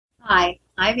Hi,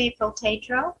 I'm April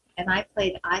Tatro, and I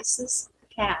played Isis the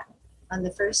cat on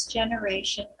the first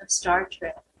generation of Star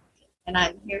Trek, and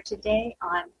I'm here today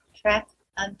on Trek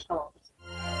Untold.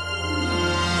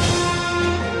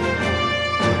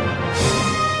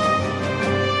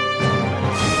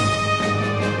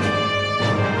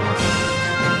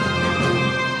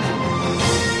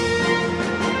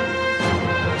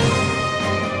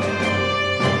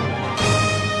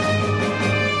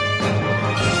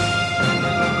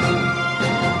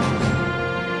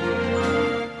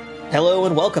 Hello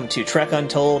and welcome to Trek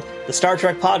Untold, the Star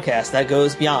Trek podcast that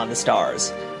goes beyond the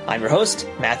stars. I'm your host,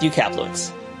 Matthew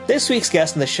Kaplowitz. This week's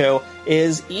guest on the show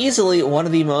is easily one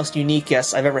of the most unique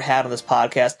guests I've ever had on this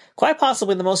podcast, quite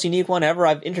possibly the most unique one ever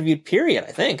I've interviewed, period,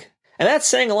 I think. And that's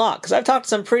saying a lot, because I've talked to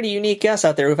some pretty unique guests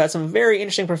out there who've had some very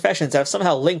interesting professions that have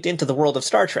somehow linked into the world of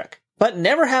Star Trek. But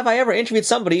never have I ever interviewed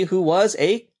somebody who was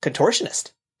a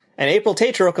contortionist. And April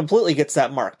Tatro completely gets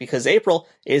that mark, because April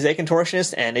is a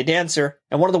contortionist and a dancer,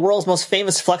 and one of the world's most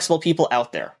famous flexible people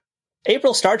out there.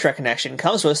 April's Star Trek connection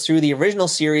comes to us through the original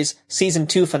series Season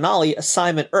 2 finale,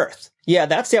 Assignment Earth. Yeah,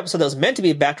 that's the episode that was meant to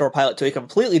be a backdoor pilot to a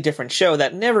completely different show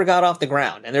that never got off the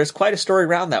ground, and there's quite a story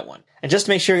around that one. And just to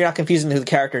make sure you're not confusing who the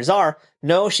characters are,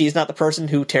 no, she's not the person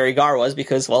who Terry Garr was,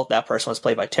 because, well, that person was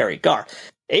played by Terry Garr.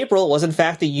 April was in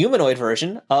fact the humanoid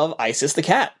version of Isis the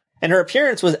cat. And her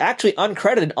appearance was actually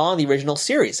uncredited on the original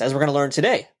series, as we're going to learn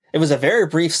today. It was a very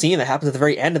brief scene that happens at the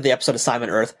very end of the episode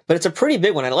Assignment Earth, but it's a pretty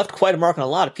big one and it left quite a mark on a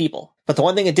lot of people. But the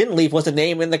one thing it didn't leave was the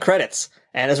name in the credits.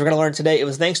 And as we're going to learn today, it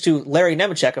was thanks to Larry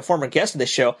Nemechek, a former guest of this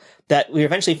show, that we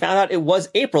eventually found out it was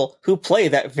April who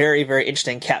played that very, very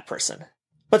interesting cat person.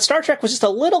 But Star Trek was just a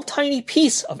little tiny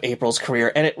piece of April's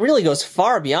career, and it really goes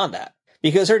far beyond that.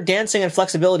 Because her dancing and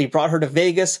flexibility brought her to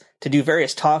Vegas to do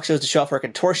various talk shows to show off her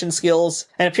contortion skills,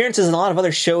 and appearances in a lot of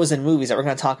other shows and movies that we're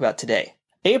going to talk about today.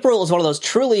 April is one of those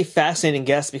truly fascinating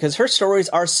guests because her stories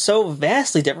are so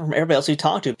vastly different from everybody else we've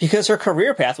talked to, because her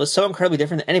career path was so incredibly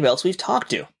different than anybody else we've talked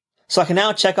to. So I can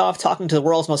now check off talking to the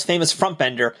world's most famous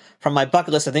frontbender from my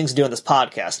bucket list of things to do on this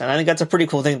podcast, and I think that's a pretty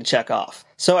cool thing to check off.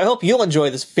 So I hope you'll enjoy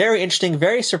this very interesting,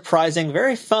 very surprising,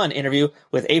 very fun interview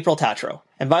with April Tatro.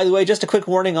 And by the way, just a quick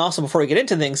warning also before we get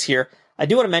into things here, I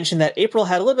do want to mention that April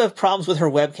had a little bit of problems with her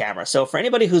web camera, so for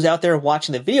anybody who's out there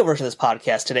watching the video version of this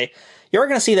podcast today, you're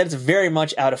going to see that it's very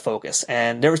much out of focus,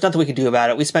 and there was nothing we could do about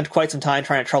it. We spent quite some time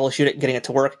trying to troubleshoot it and getting it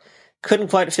to work. Couldn't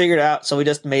quite figure it out, so we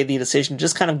just made the decision to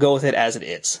just kind of go with it as it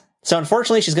is. So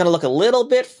unfortunately, she's going to look a little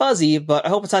bit fuzzy, but I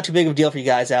hope it's not too big of a deal for you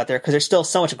guys out there, because there's still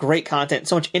so much great content,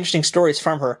 so much interesting stories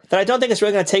from her, that I don't think it's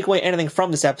really going to take away anything from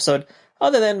this episode,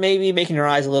 other than maybe making your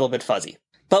eyes a little bit fuzzy.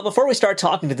 But before we start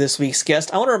talking to this week's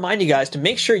guest, I want to remind you guys to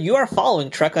make sure you are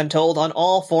following Trek Untold on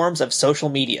all forms of social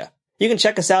media. You can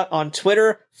check us out on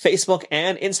Twitter, Facebook,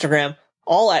 and Instagram,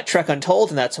 all at Trek Untold,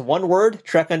 and that's one word,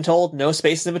 Trek Untold, no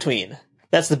spaces in between.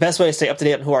 That's the best way to stay up to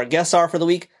date on who our guests are for the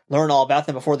week, learn all about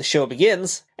them before the show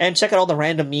begins, and check out all the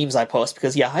random memes I post,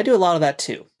 because yeah, I do a lot of that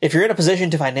too. If you're in a position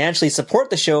to financially support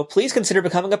the show, please consider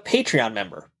becoming a Patreon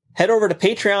member. Head over to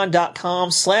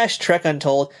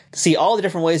patreon.com/trekuntold to see all the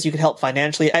different ways you can help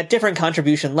financially at different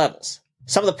contribution levels.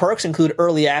 Some of the perks include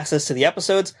early access to the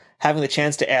episodes, having the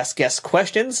chance to ask guests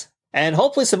questions, and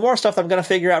hopefully some more stuff that I'm going to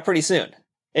figure out pretty soon.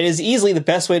 It is easily the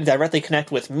best way to directly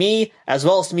connect with me, as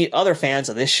well as to meet other fans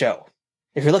of this show.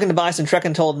 If you're looking to buy some Trek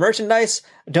Untold merchandise,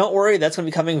 don't worry, that's going to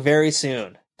be coming very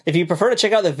soon. If you prefer to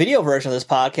check out the video version of this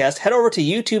podcast, head over to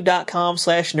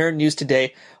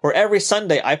youtube.com/nerdnewstoday, where every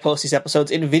Sunday I post these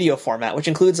episodes in video format, which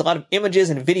includes a lot of images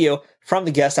and video from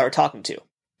the guests that we're talking to.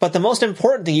 But the most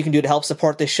important thing you can do to help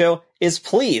support this show is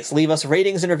please leave us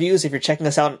ratings and reviews if you're checking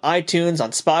us out on iTunes,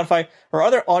 on Spotify, or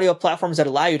other audio platforms that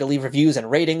allow you to leave reviews and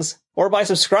ratings, or by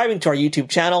subscribing to our YouTube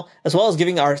channel, as well as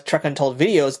giving our Trek Untold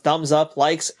videos thumbs up,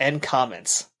 likes, and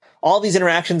comments. All these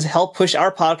interactions help push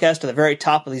our podcast to the very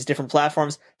top of these different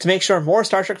platforms to make sure more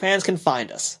Star Trek fans can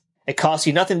find us. It costs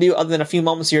you nothing to do other than a few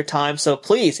moments of your time, so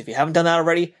please, if you haven't done that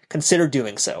already, consider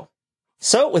doing so.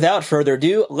 So, without further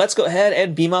ado, let's go ahead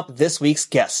and beam up this week's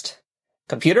guest.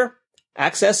 Computer,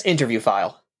 access interview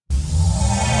file.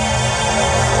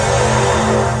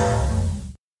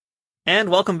 And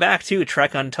welcome back to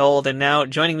Trek Untold, and now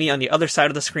joining me on the other side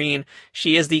of the screen,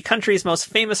 she is the country's most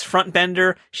famous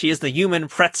frontbender, she is the human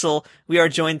pretzel. We are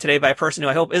joined today by a person who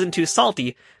I hope isn't too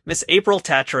salty, Miss April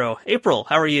Tatro. April,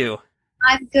 how are you?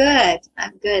 I'm good,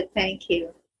 thank you.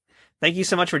 Thank you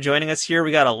so much for joining us here.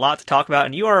 We got a lot to talk about,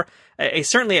 and you are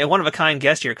certainly a one-of-a-kind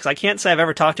guest here, because I can't say I've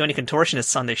ever talked to any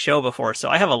contortionists on this show before, so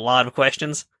I have a lot of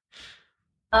questions.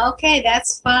 Okay,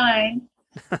 that's fine.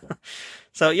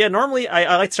 So yeah, normally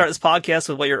I like to start this podcast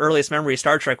with what your earliest memory of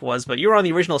Star Trek was, but you were on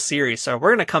the original series, so we're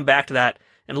going to come back to that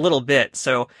in a little bit.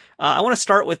 So I want to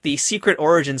start with the secret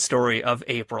origin story of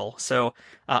April. So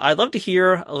I'd love to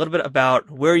hear a little bit about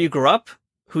where you grew up,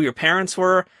 who your parents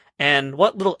were, and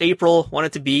what little April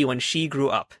wanted to be when she grew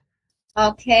up.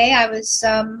 Okay, I was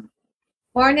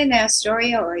born in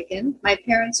Astoria, Oregon. My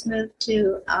parents moved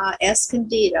to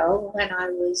Escondido when I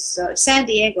was, San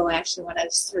Diego actually, when I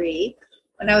was 3.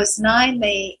 When I was 9,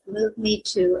 they moved me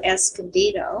to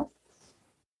Escondido.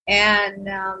 And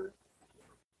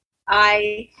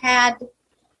I had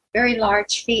very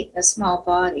large feet and a small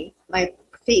body. My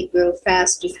feet grew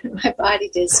faster than my body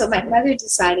did, so my mother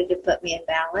decided to put me in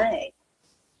ballet.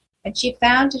 And she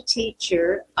found a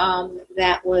teacher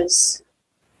that was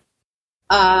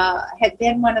had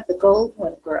been one of the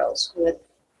Goldwyn girls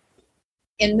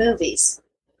in movies,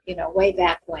 way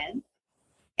back when.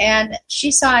 And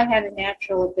she saw I had a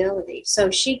natural ability, so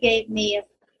she gave me.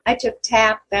 I took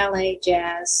tap, ballet,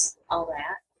 jazz, all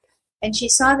that, and she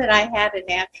saw that I had a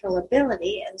natural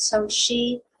ability, and so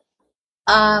she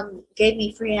gave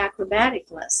me free acrobatic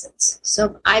lessons.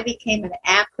 So I became an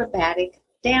acrobatic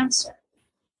dancer.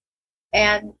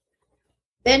 And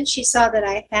then she saw that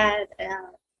I had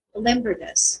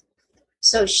limberness.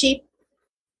 So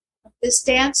this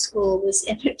dance school was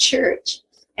in a church,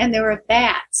 and there were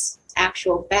bats,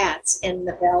 actual bats, in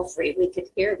the belfry. We could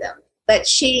hear them. But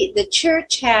the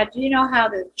church had, you know how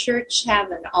the church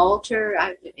have an altar?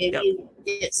 Yep.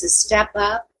 It's a step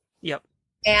up. Yep.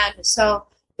 And so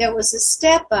there was a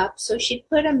step up, so she'd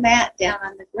put a mat down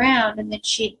on the ground, and then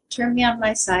she'd turn me on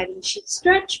my side, and she'd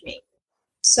stretch me.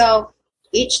 So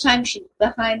each time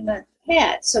behind the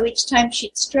head, so each time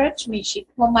she'd stretch me, she'd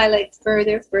pull my leg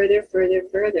further, further, further,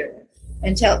 further,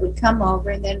 until it would come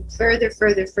over, and then further,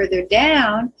 further, further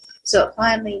down. So it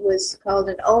finally was called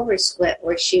an oversplit,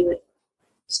 where she would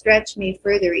stretch me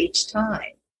further each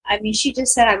time. I mean, she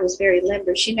just said I was very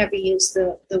limber. She never used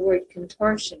the word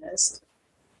contortionist.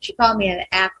 She called me an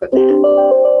acrobat,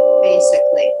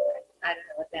 basically. I don't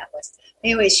know what that was.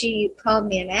 Anyway, she called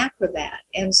me an acrobat.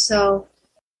 And so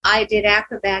I did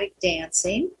acrobatic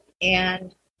dancing,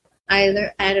 and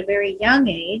at a very young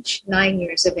age, 9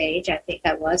 years of age, I think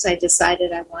I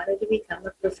decided I wanted to become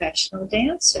a professional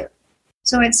dancer.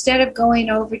 So instead of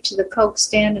going over to the Coke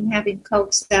stand and having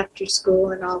Cokes after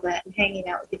school and all that and hanging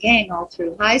out with the gang all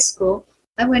through high school,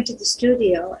 I went to the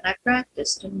studio and I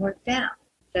practiced and worked out.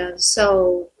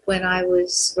 So when I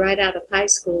was right out of high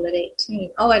school at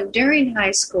 18, and during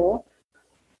high school,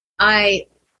 I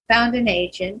found an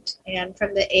agent, and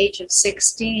from the age of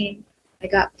 16, I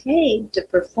got paid to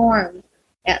perform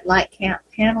at like Camp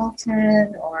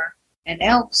Pendleton or an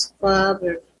Elks Club,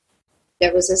 or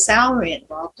there was a salary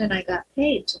involved, and I got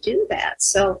paid to do that.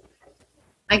 So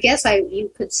I guess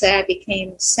you could say I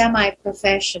became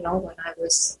semi-professional when I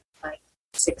was like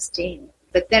 16.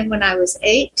 But then when I was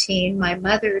 18, my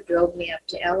mother drove me up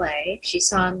to L.A. She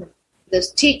saw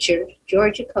this teacher,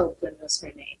 Georgia Copeland was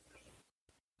her name.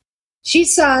 She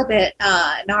saw that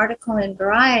an article in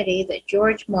Variety that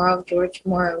George Morrow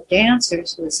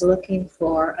Dancers was looking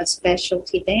for a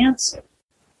specialty dancer.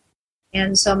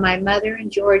 And so my mother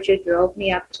and Georgia drove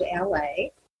me up to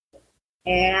L.A.,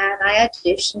 and I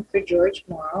auditioned for George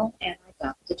Morrow, and I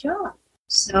got the job.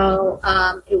 So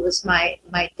it was my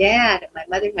dad and my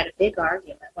mother had a big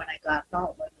argument when we got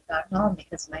home,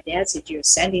 because my dad said, "You're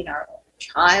sending our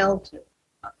child to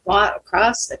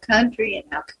across the country, and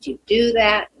how could you do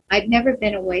that?" I'd never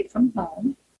been away from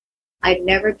home. I'd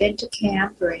never been to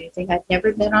camp or anything. I'd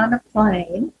never been on a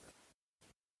plane.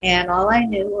 And all I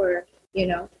knew were,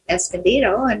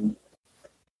 Escondido. And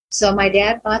so my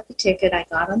dad bought the ticket. I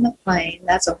got on the plane.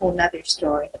 That's a whole nother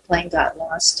story. The plane got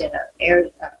lost in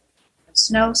a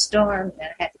snowstorm.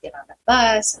 Then I had to get on a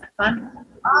bus. And I found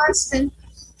Boston.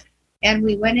 And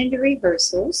we went into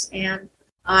rehearsals. And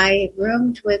I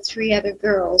roomed with 3 other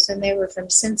girls. And they were from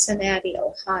Cincinnati,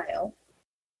 Ohio.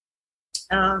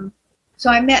 So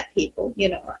I met people,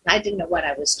 I didn't know what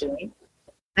I was doing.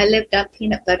 I lived on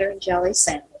peanut butter and jelly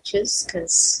sandwiches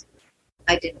because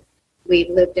we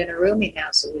lived in a rooming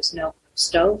house, so there was no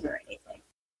stove or anything.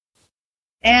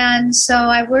 And so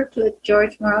I worked with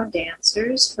George Morrow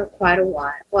Dancers for quite a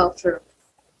while, for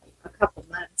a couple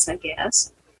months, I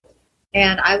guess.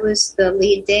 And I was the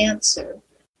lead dancer.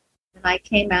 And I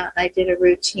came out and I did a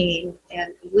routine,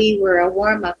 and we were a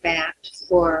warm-up act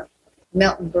for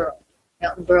Milton Berle.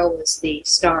 Milton Berle was the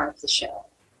star of the show.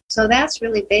 So that's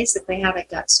really basically how I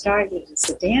got started as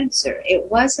a dancer. It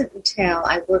wasn't until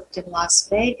I worked in Las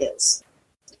Vegas,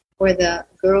 where the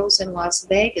girls in Las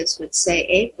Vegas would say,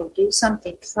 "April, do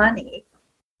something funny."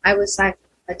 I was like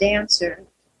a dancer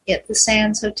at the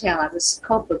Sands Hotel. I was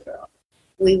Copa Girl.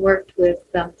 We worked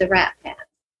with the Rat Pack.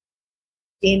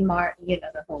 Dean Martin,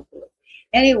 the whole group.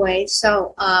 Anyway,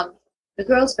 so the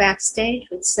girls backstage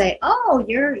would say, "Oh,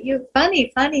 you're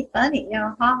funny, funny, funny,"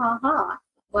 ha ha ha.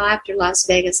 Well, after Las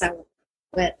Vegas, I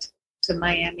went to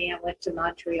Miami, I went to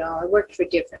Montreal. I worked for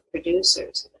different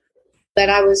producers, but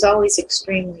I was always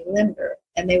extremely limber,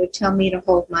 and they would tell me to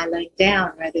hold my leg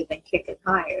down rather than kick it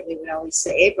higher. They would always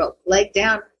say, "April, leg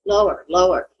down, lower,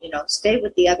 lower, stay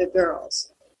with the other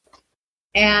girls."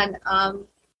 And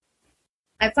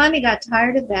I finally got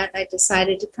tired of that, and I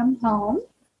decided to come home,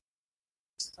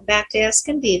 back to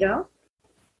Escondido,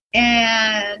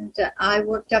 and I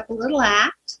worked up a little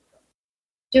act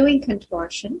doing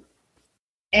contortion,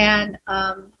 and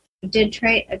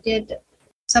did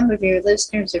some of your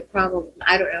listeners are probably,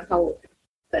 I don't know how old,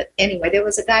 but anyway, there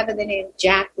was a guy by the name of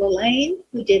Jack LaLanne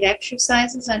who did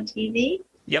exercises on TV.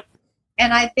 Yep.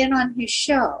 And I'd been on his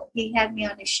show. He had me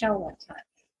on his show one time.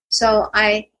 So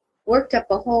I worked up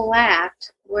a whole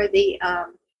act where the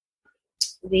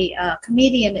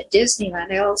comedian at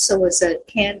Disneyland, I also was a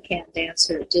can-can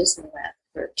dancer at Disneyland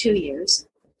for 2 years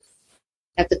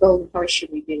at the Golden Horseshoe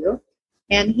Review.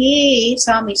 And he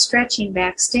saw me stretching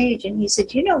backstage, and he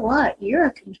said, "You know what? You're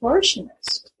a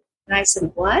contortionist." And I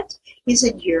said, "What?" He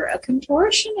said, "You're a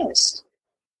contortionist."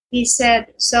 He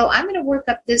said, "So I'm going to work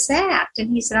up this act."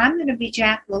 And he said, "I'm going to be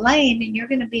Jack LaLanne, and you're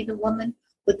going to be the woman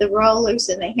with the rollers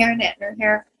and the hairnet in her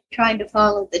hair trying to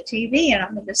follow the TV. And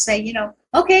I'm going to say,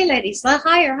 okay, ladies,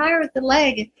 higher with the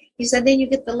leg." And he said, "Then you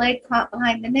get the leg caught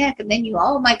behind the neck, and then you,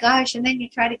 oh my gosh, and then you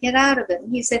try to get out of it."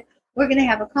 And he said, "We're going to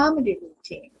have a comedy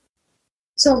routine."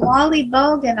 So Wally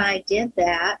Vogue and I did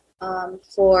that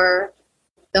for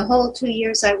the whole 2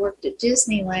 years I worked at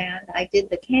Disneyland. I did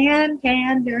the can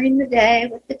during the day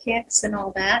with the kicks and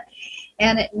all that.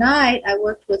 And at night, I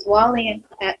worked with Wally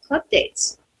at club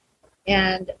dates.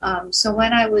 And so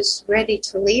when I was ready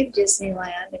to leave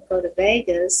Disneyland and go to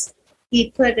Vegas,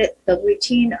 he put the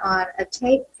routine on a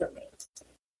tape for me.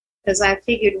 Because I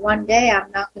figured one day I'm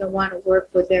not going to want to work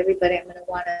with everybody. I'm going to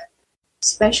want to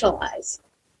specialize.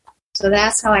 So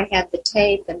that's how I had the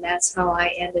tape, and that's how I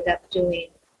ended up doing,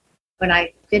 when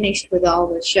I finished with all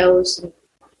the shows, and,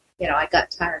 I got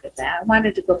tired of that. I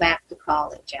wanted to go back to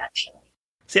college, actually.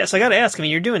 So, yeah, so I got to ask,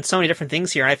 you're doing so many different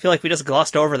things here, and I feel like we just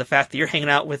glossed over the fact that you're hanging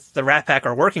out with the Rat Pack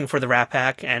or working for the Rat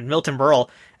Pack and Milton Berle,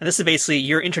 and this is basically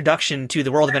your introduction to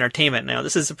the world of entertainment. Now,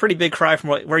 this is a pretty big cry from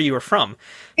where you were from.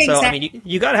 Exactly. So,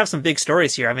 you got to have some big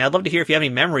stories here. I'd love to hear if you have any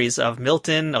memories of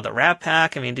Milton, of the Rat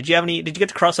Pack. Did you get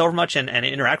to cross over much and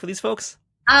interact with these folks?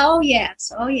 Oh,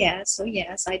 yes,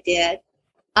 I did.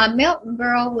 Milton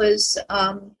Berle was,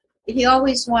 he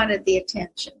always wanted the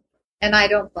attention, and I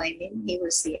don't blame him. He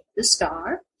was the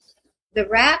star. The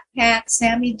Rat Pack,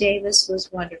 Sammy Davis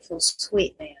was wonderful,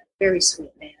 sweet man, very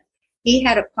sweet man. He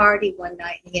had a party one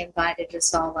night, and he invited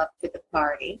us all up for the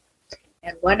party.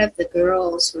 And one of the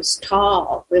girls was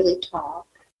tall, really tall,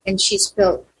 and she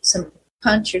spilled some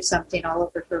punch or something all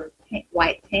over her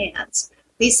white pants.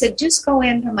 He said, "Just go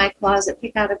into my closet,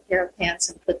 pick out a pair of pants,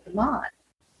 and put them on."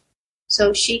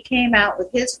 So she came out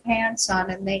with his pants on,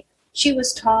 and she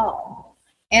was tall,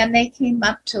 and they came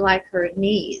up to like her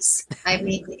knees. But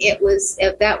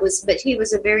he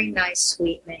was a very nice,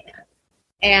 sweet man.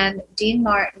 And Dean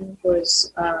Martin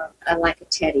was like a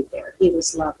teddy bear. He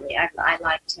was lovely. I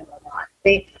liked him a lot.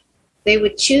 They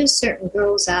would choose certain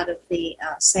girls out of the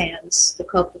Sands, the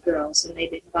Copa girls, and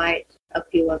they'd invite a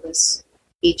few of us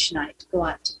each night to go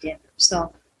out to dinner.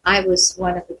 So I was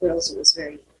one of the girls who was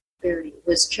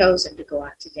was chosen to go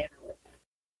out to dinner with them.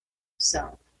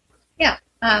 So, yeah,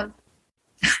 a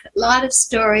lot of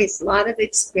stories, a lot of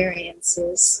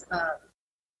experiences,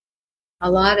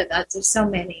 there's so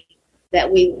many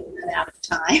that we run out of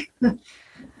time.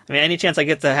 Any chance I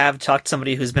get to talk to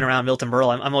somebody who's been around Milton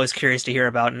Berle, I'm always curious to hear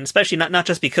about, and especially not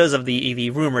just because of the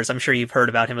rumors. I'm sure you've heard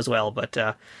about him as well, but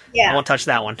yeah. I won't touch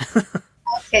that one.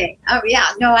 Okay. Oh, yeah.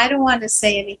 No, I don't want to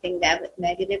say anything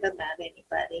negative about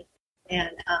anybody.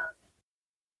 And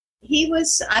he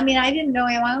was, I didn't know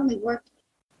him.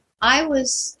 I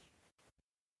was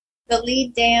the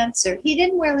lead dancer. He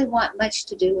didn't really want much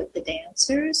to do with the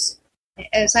dancers.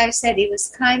 As I said, he was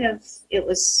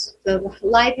the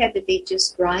light had to be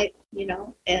just right,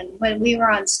 And when we were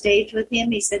on stage with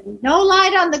him, he said, "No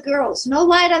light on the girls, no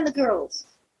light on the girls,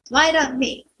 light on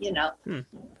me,"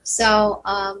 So,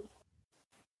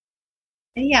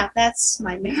 yeah, that's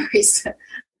my memories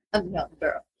of Milton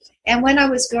Berle. And when I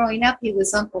was growing up, he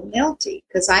was Uncle Milty,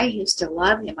 because I used to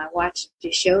love him. I watched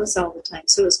his shows all the time.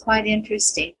 So it was quite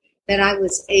interesting that I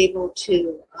was able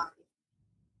to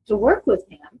work with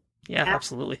him. Yeah,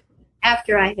 absolutely.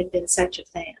 After I had been such a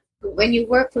fan. When you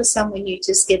work with someone, you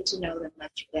just get to know them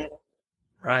much better.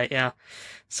 Right, yeah.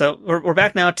 So we're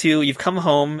back now to you've come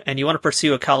home and you want to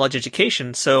pursue a college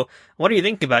education. So what are you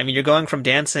thinking about? I mean, you're going from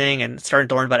dancing and starting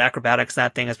to learn about acrobatics,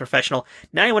 that thing as professional.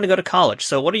 Now you want to go to college.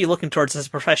 So what are you looking towards as a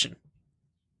profession?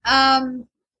 Um,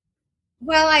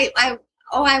 well, I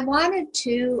wanted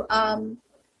to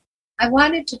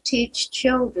teach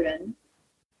children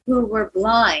who were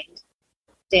blind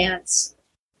dance,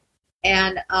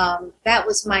 and that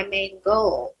was my main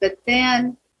goal. But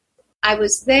then I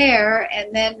was there,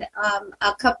 and then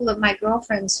a couple of my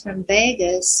girlfriends from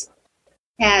Vegas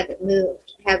have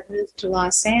moved to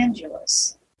Los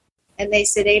Angeles. And they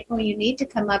said, April, you need to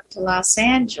come up to Los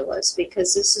Angeles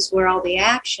because this is where all the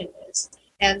action is.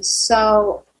 And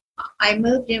so I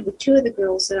moved in with two of the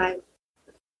girls that I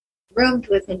roomed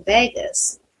with in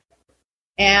Vegas.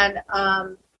 And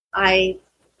I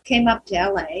came up to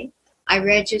LA. I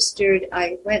registered,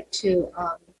 I went to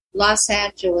Los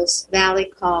Angeles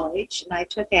Valley College, and I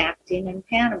took acting and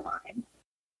pantomime.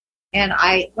 And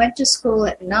I went to school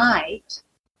at night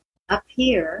up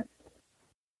here,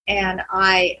 and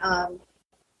I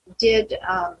did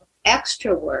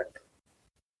extra work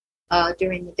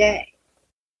during the day.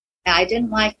 Now, I didn't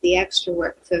like the extra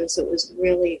work because it was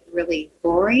really, really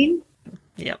boring.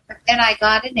 Yep. And I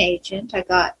got an agent. I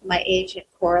got my agent,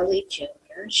 Coralie Jr.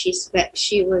 She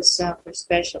was for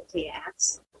specialty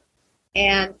acts.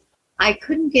 And I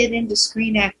couldn't get into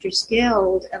Screen Actors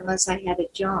Guild unless I had a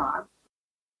job.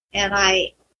 And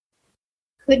I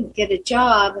couldn't get a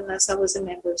job unless I was a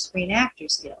member of Screen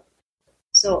Actors Guild.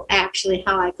 So actually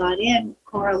how I got in,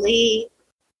 Coralie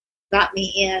got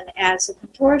me in as a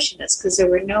contortionist because there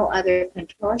were no other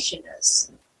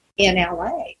contortionists in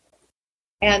LA.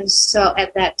 And so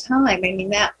at that time, I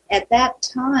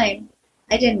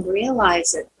didn't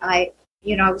realize it. I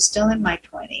was still in my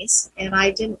 20s, and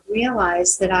I didn't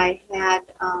realize that I had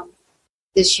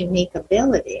this unique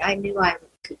ability. I knew I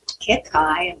could kick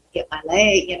high and get my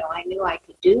leg. I knew I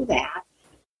could do that,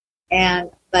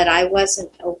 but I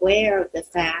wasn't aware of the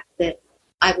fact that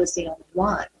I was the only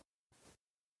one.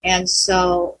 And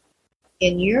so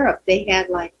in Europe, they had,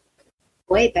 like,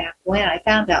 way back when, I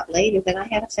found out later that I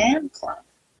had a fan club.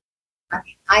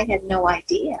 I had no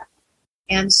idea.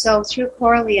 And so through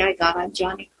Coralie, I got on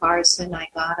Johnny Carson. I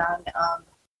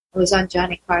was on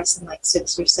Johnny Carson like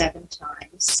 6 or 7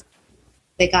 times.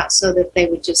 They got so that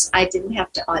I didn't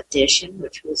have to audition,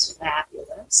 which was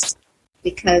fabulous,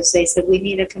 because they said, we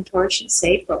need a contortionist.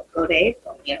 April, go to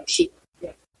April. She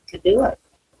could do it.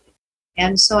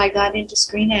 And so I got into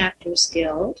Screen Actors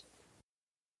Guild.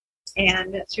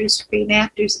 And through Screen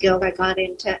Actors Guild, I got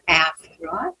into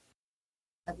AFTRA,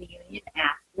 the union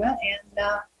AFTRA,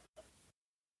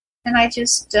 and I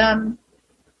just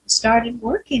started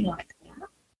working like that.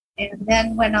 And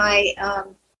then when I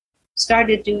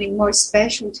started doing more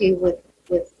specialty with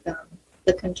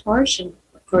the contortion,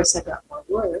 of course, I got more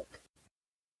work.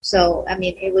 So,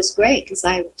 it was great because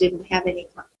I didn't have any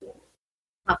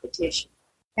competition.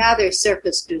 Now there's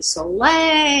Circus du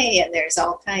Soleil, and there's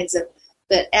all kinds of,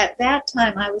 but at that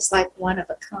time I was like one of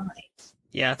a kind.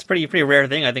 Yeah, it's a pretty rare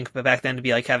thing, I think, back then to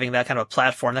be like having that kind of a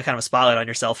platform, that kind of a spotlight on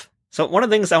yourself. So one of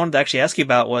the things I wanted to actually ask you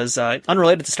about was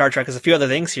unrelated to Star Trek. There's a few other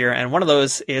things here, and one of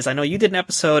those is I know you did an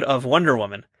episode of Wonder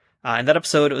Woman. And that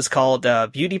episode was called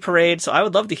Beauty Parade. So I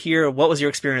would love to hear what was your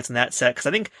experience in that set, because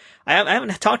I think I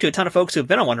haven't talked to a ton of folks who have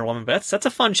been on Wonder Woman, but that's a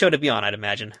fun show to be on, I'd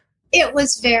imagine. It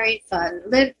was very fun.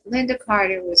 Linda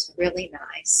Carter was really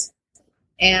nice,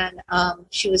 and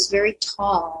she was very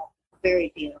tall,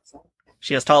 very beautiful.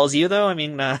 She as tall as you, though?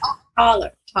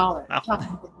 Taller than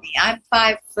me. I'm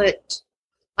 5 foot.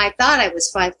 I thought I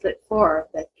was 5'4",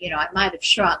 but I might have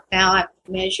shrunk. Now I'm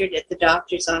measured at the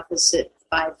doctor's office at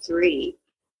 5'3",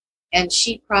 and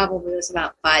she probably was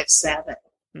about 5'7".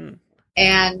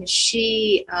 And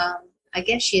she, I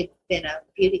guess she had been a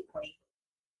beauty queen,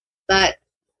 but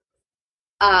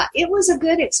it was a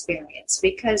good experience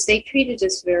because they treated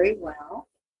us very well.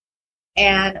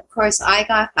 And, of course, I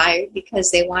got hired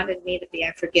because they wanted me to be,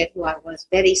 I forget who I was,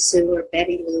 Betty Sue or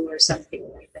Betty Lou or something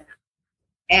like that.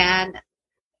 And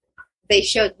they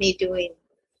showed me doing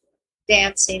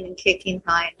dancing and kicking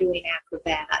high and doing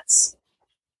acrobats.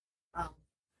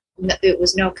 It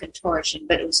was no contortion,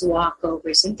 but it was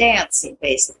walkovers and dancing,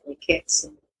 basically, kicks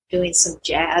and doing some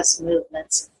jazz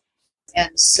movements.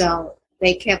 And so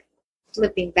they kept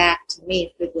flipping back to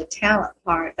me for the talent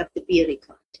part of the beauty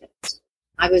contest.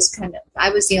 I was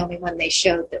the only one they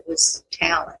showed that was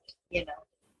talent,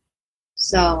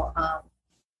 So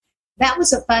that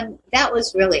was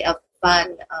really a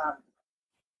fun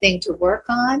thing to work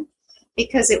on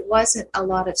because it wasn't a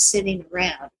lot of sitting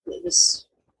around. It was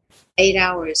 8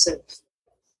 hours of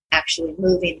actually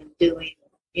moving and doing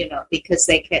because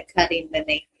they kept cutting, then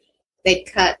they'd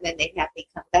cut, and then they'd have me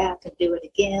come back and do it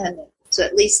again. And so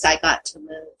at least I got to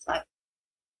move.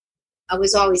 I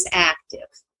was always active.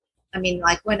 I mean,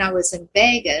 like when I was in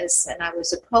Vegas and I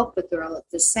was a Copa girl at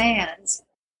the Sands,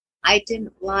 I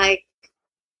didn't like,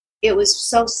 it was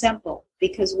so simple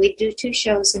because we'd do 2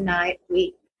 shows a night.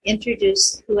 We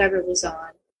introduced whoever was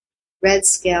on. Red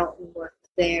Skelton worked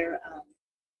there.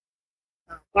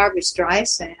 Barbara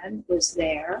Streisand was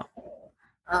there.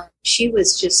 She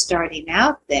was just starting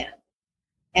out then,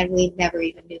 and we never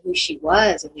even knew who she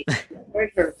was. And we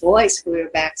heard her voice. We were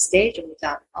backstage, and we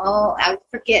thought, oh, I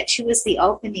forget, she was the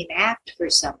opening act for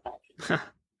somebody.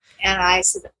 And I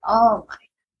said, oh, my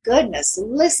goodness,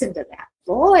 listen to that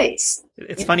voice.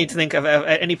 It's funny to think of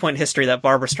at any point in history that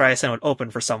Barbara Streisand would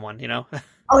open for someone, you know?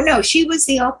 Oh, no, she was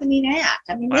the opening act.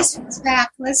 I mean, Wow. This was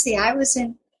back, let's see, I was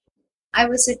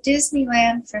at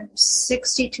Disneyland from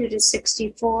 62 to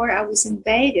 64. I was in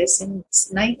Vegas in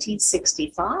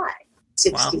 1965,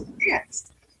 66.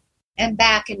 Wow. And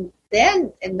back in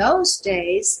those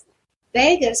days,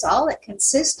 Vegas, all it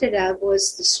consisted of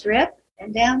was the Strip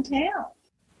and downtown.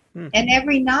 And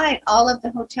every night, all of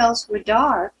the hotels were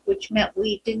dark, which meant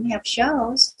we didn't have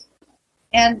shows.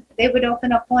 And they would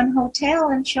open up one hotel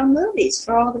and show movies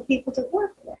for all the people that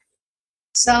worked there.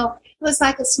 So it was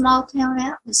like a small town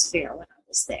atmosphere when I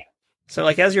was there. So,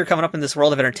 like, as you're coming up in this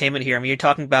world of entertainment here, I mean, you're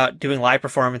talking about doing live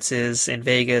performances in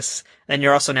Vegas, and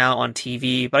you're also now on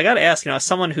TV. But I got to ask, as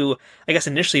someone who, I guess,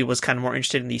 initially was kind of more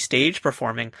interested in the stage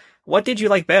performing, what did you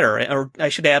like better? Or I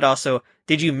should add also,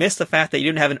 did you miss the fact that you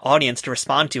didn't have an audience to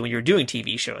respond to when you were doing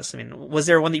TV shows? I mean, was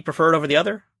there one that you preferred over the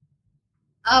other?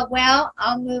 Well,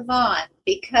 I'll move on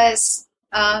because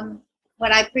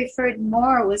what I preferred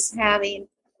more was having,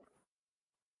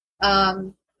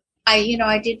 I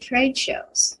did trade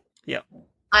shows. Yeah.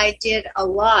 I did a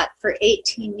lot. For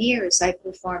 18 years, I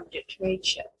performed at trade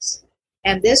shows.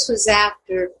 And this was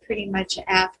pretty much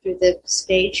after the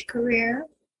stage career.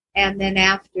 And then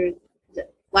I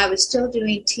was still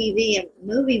doing TV and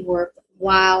movie work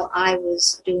while I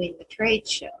was doing the trade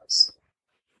shows.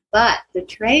 But the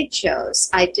trade shows,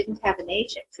 I didn't have an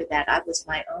agent for that. I was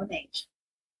my own agent.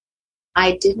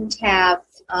 I didn't have,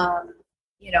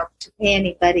 to pay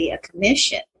anybody a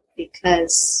commission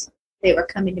because they were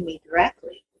coming to me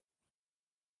directly.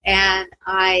 And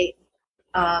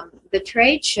the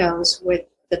trade shows were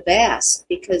the best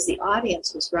because the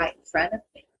audience was right in front of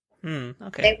me.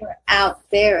 Okay. They were out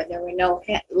there and there were no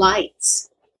lights.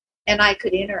 And I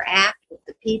could interact with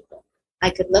the people. I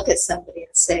could look at somebody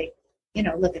and say,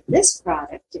 look at this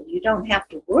product, and you don't have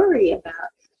to worry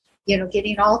about,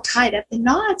 getting all tied up in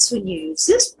knots when you use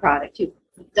this product. You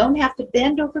don't have to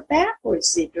bend over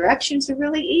backwards. The directions are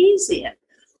really easy. And,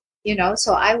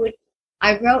 so I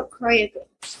wrote choreographed.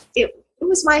 It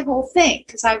was my whole thing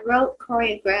because I wrote,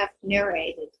 choreographed,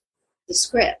 narrated the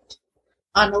script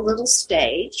on a little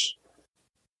stage.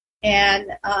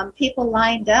 And people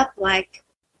lined up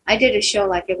I did a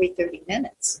show every 30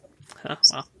 minutes. Wow.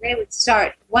 So they would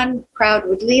start, one crowd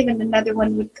would leave and another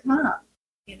one would come,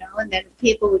 and then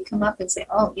people would come up and say,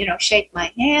 oh, shake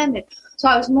my hand. And so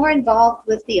I was more involved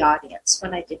with the audience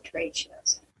when I did trade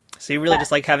shows. So you really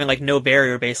just like having no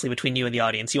barrier basically between you and the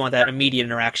audience. You want that immediate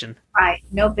interaction. Right.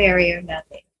 No barrier,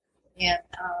 nothing. And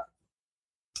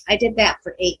I did that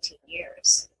for 18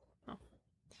 years. Oh.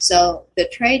 So the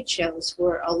trade shows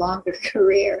were a longer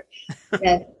career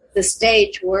than the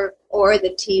stage work or the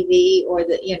TV or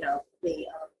the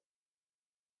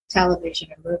television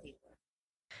or movie work.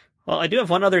 Well, I do have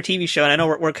one other TV show, and I know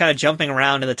we're kind of jumping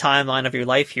around in the timeline of your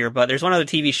life here, but there's one other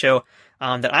TV show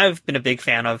that I've been a big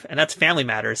fan of, and that's Family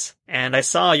Matters. And I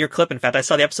saw your clip. In fact, I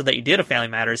saw the episode that you did of Family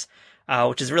Matters,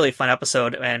 which is a really fun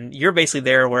episode. And you're basically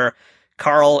there where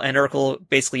Carl and Urkel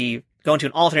basically go into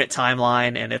an alternate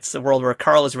timeline, and it's a world where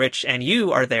Carl is rich, and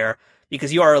you are there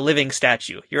because you are a living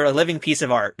statue. You're a living piece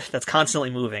of art that's constantly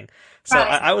moving. So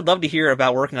right. I would love to hear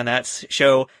about working on that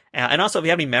show. And also if you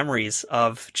have any memories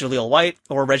of Jaleel White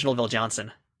or Reginald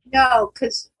VelJohnson. No,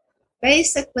 because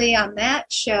basically on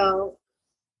that show,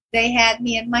 they had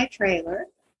me in my trailer.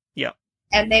 Yeah.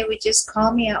 And they would just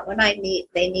call me out when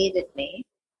they needed me.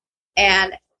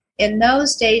 And in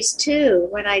those days, too,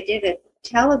 when I did a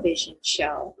television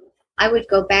show, I would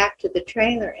go back to the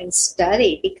trailer and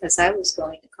study because I was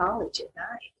going to college at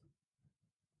night.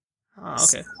 Oh,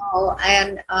 okay. So,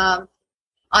 and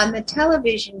on the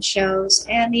television shows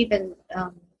and even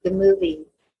the movie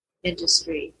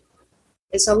industry,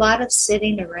 it's a lot of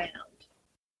sitting around.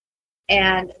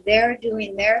 And they're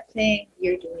doing their thing,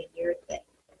 you're doing your thing.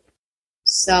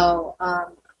 So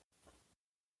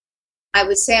I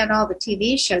would say on all the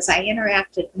TV shows, I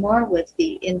interacted more with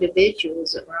the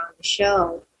individuals that were on the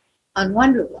show on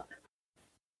Wonder Woman.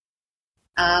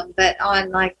 But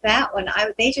on like that one,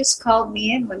 they just called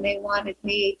me in when they wanted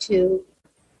me to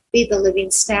be the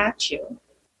living statue.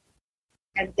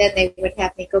 And then they would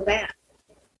have me go back.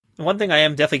 One thing I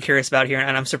am definitely curious about here,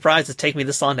 and I'm surprised it's taken me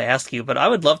this long to ask you, but I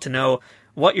would love to know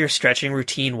what your stretching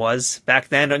routine was back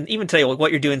then, and even tell you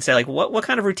what you're doing today. Like, what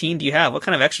kind of routine do you have? What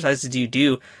kind of exercises do you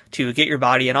do to get your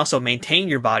body and also maintain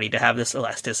your body to have this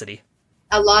elasticity?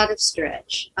 A lot of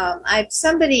stretch.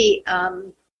 Somebody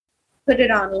put it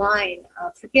online.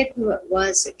 Forget who it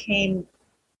was. It came.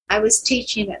 I was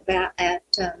teaching at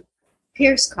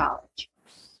Pierce College,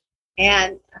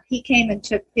 and he came and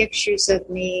took pictures of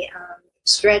me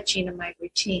stretching in my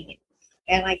routine.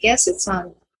 And I guess it's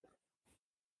on.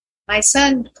 My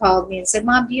son called me and said,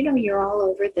 "Mom, do you know you're all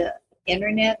over the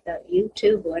internet, the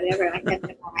YouTube, whatever?"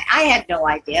 I had no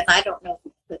idea, and I don't know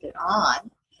who put it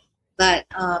on, but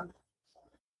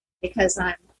because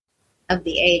I'm of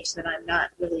the age that I'm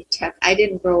not really tech. I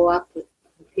didn't grow up with a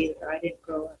computer. I didn't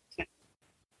grow up tech.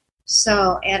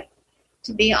 So, and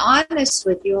to be honest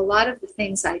with you, a lot of the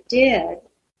things I did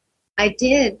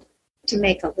to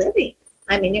make a living.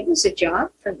 I mean, it was a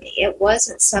job for me. It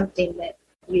wasn't something that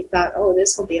you thought, oh,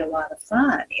 this will be a lot of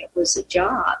fun. It was a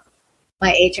job.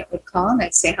 My agent would call and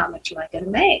I'd say, how much am I going to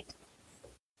make?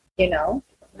 You know,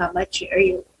 what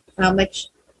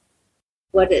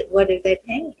are they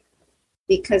paying?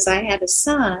 Because I had a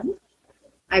son.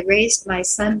 I raised my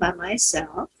son by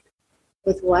myself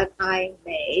with what I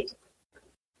made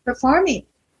performing.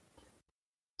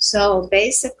 So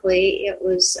basically it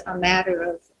was a matter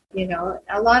of, you know,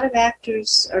 a lot of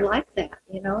actors are like that.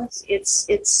 You know, it's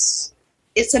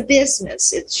a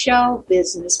business. It's show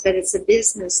business, but it's a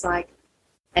business like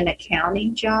an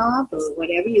accounting job or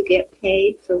whatever. You get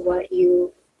paid for what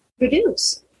you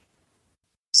produce.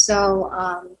 So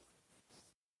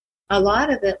a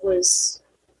lot of it was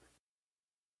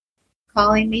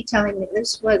calling me, telling me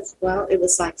this was, well, it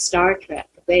was like Star Trek.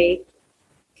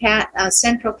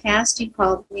 Central Casting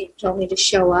called me, told me to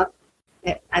show up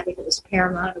at, I think it was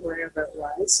Paramount or wherever it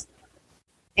was,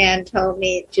 and told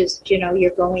me just, you know,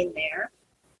 you're going there.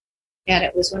 And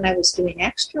it was when I was doing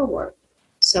extra work,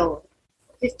 so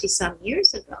 50-some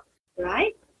years ago,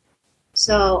 right?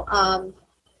 So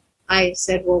I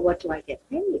said, well, what do I get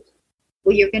paid?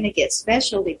 Well, you're going to get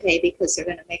specialty pay because they're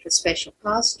going to make a special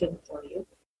costume for you.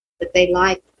 But they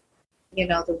like, you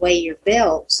know, the way you're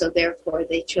built, so therefore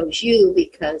they chose you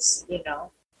because, you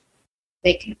know,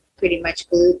 they pretty much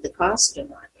glued the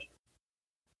costume on me.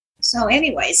 So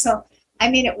anyway, I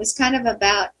mean, it was kind of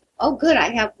about, oh, good, I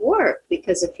have work,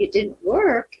 because if you didn't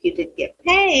work, you didn't get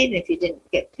paid. And if you didn't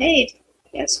get paid,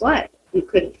 guess what? You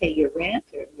couldn't pay your rent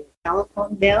or your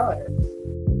telephone bill or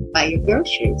buy your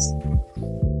groceries.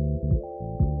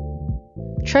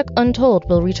 Trek Untold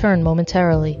will return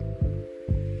momentarily.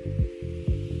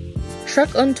 Trek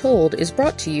Untold is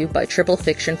brought to you by Triple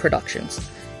Fiction Productions.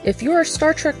 If you're a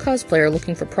Star Trek cosplayer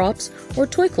looking for props, or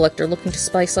toy collector looking to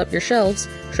spice up your shelves,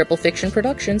 Triple Fiction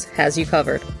Productions has you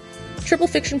covered. Triple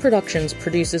Fiction Productions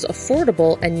produces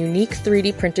affordable and unique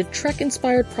 3D printed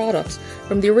Trek-inspired products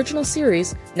from the original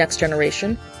series, Next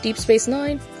Generation, Deep Space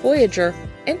Nine, Voyager,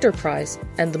 Enterprise,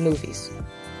 and the movies.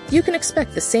 You can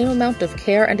expect the same amount of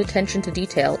care and attention to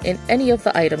detail in any of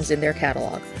the items in their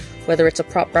catalog, whether it's a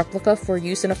prop replica for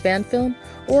use in a fan film,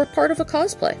 or part of a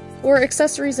cosplay, or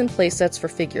accessories and playsets for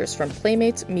figures from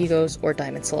Playmates, Migos, or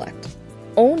Diamond Select.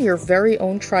 Own your very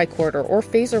own tricorder or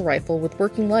phaser rifle with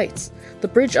working lights, the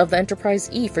bridge of the Enterprise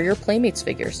E for your Playmates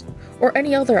figures, or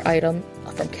any other item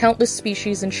from countless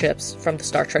species and ships from the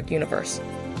Star Trek universe.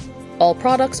 All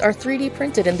products are 3D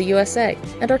printed in the USA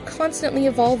and are constantly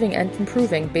evolving and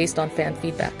improving based on fan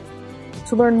feedback.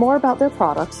 To learn more about their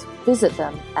products, visit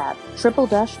them at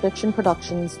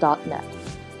triple-fictionproductions.net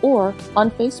or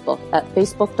on Facebook at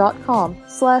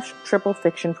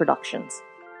facebook.com/triplefictionproductions.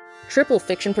 Triple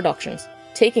Fiction Productions,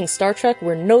 taking Star Trek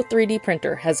where no 3D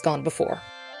printer has gone before.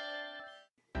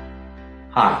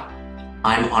 Hi,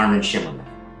 I'm Armin Shimmerman.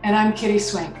 And I'm Kitty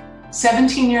Swink.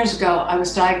 17 years ago, I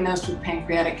was diagnosed with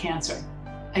pancreatic cancer.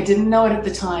 I didn't know it at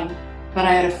the time, but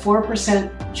I had a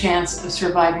 4% chance of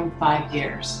surviving 5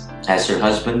 years. As your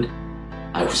husband,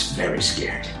 I was very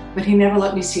scared. But he never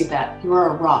let me see that. You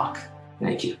are a rock.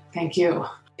 Thank you. Thank you.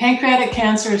 Pancreatic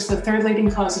cancer is the third leading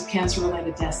cause of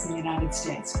cancer-related deaths in the United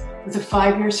States, with a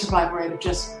 5-year survival rate of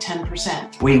just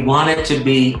 10%. We want it to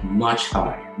be much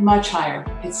higher. Much higher.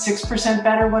 It's 6%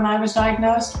 better when I was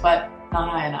diagnosed, but not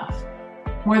high enough.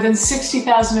 More than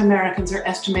 60,000 Americans are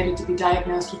estimated to be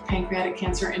diagnosed with pancreatic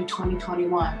cancer in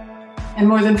 2021. and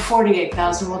more than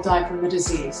 48,000 will die from the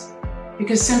disease.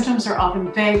 Because symptoms are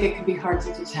often vague, it can be hard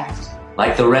to detect.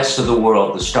 Like the rest of the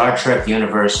world, the Star Trek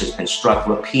universe has been struck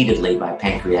repeatedly by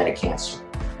pancreatic cancer.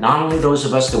 Not only those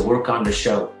of us that work on the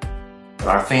show, but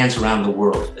our fans around the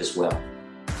world as well.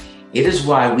 It is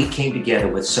why we came together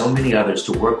with so many others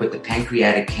to work with the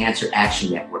Pancreatic Cancer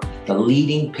Action Network, the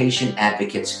leading patient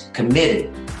advocates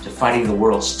committed to fighting the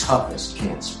world's toughest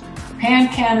cancer.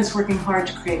 PanCan is working hard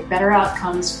to create better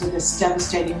outcomes for this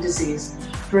devastating disease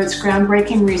through its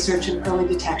groundbreaking research in early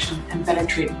detection and better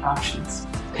treatment options.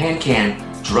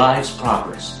 PanCan drives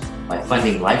progress by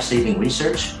funding life-saving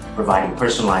research, providing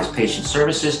personalized patient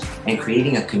services, and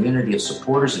creating a community of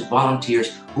supporters and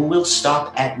volunteers who will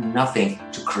stop at nothing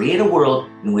to create a world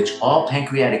in which all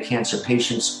pancreatic cancer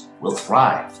patients will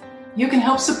thrive. You can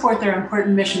help support their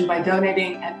important mission by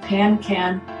donating at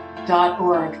pancan.org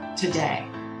today.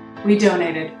 We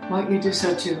donated. Won't you do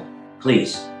so too?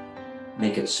 Please,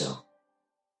 make it so.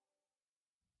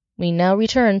 We now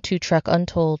return to Trek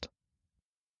Untold.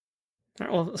 All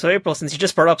right, well, so April, since you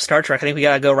just brought up Star Trek, I think we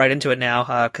gotta go right into it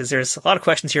now, because there's a lot of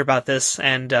questions here about this,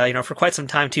 and, for quite some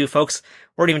time, too, folks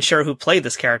weren't even sure who played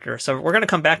this character, so we're gonna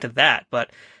come back to that,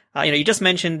 but, you just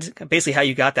mentioned basically how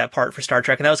you got that part for Star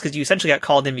Trek, and that was because you essentially got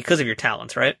called in because of your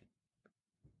talents, right?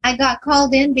 I got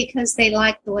called in because they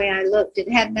liked the way I looked.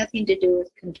 It had nothing to do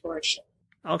with contortion.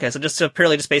 Okay, so just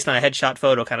purely just based on a headshot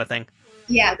photo kind of thing.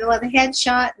 Yeah, the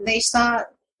headshot, and they saw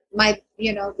my,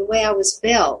 the way I was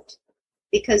built,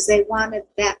 because they wanted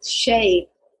that shape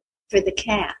for the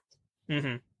cat.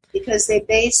 Mm-hmm. Because they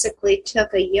basically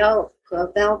took a yoke, a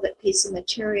velvet piece of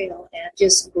material, and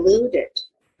just glued it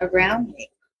around me,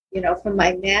 from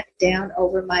my neck down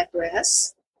over my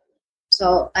breasts.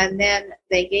 So, and then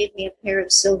they gave me a pair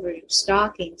of silver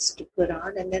stockings to put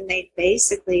on, and then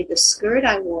the skirt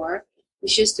I wore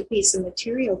was just a piece of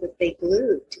material that they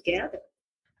glued together.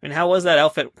 I mean, how was that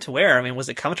outfit to wear? I mean, was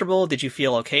it comfortable? Did you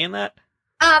feel okay in that?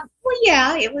 Well,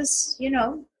 yeah, it was,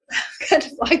 kind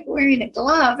of like wearing a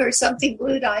glove or something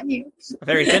glued on you. A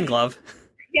very thin glove.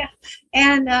 Yeah.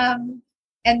 And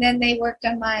then they worked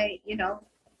on my,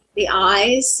 the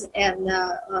eyes and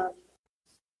the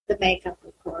makeup,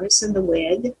 of course, and the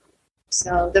wig.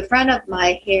 So the front of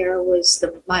my hair was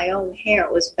my own hair.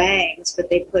 It was bangs, but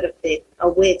they put a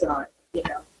wig on,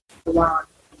 long.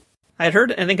 I had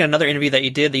heard, I think, in another interview that you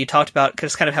did, that you talked about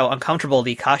just kind of how uncomfortable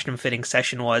the costume fitting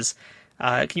session was.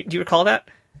 Do you recall that?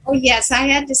 Oh, yes. I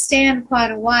had to stand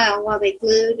quite a while they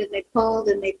glued and they pulled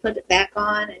and they put it back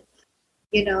on. And,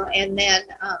 and then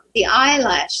the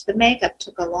eyelash, the makeup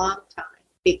took a long time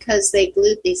because they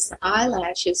glued these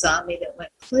eyelashes on me that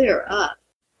went clear up.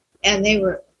 And they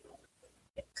were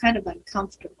kind of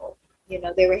uncomfortable.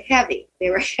 They were heavy. They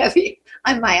were heavy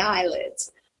on my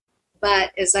eyelids.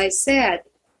 But as I said,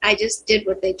 I just did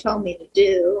what they told me to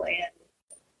do, and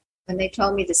when they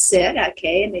told me to sit,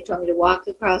 okay, and they told me to walk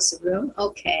across the room,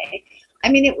 okay. I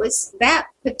mean, that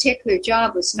particular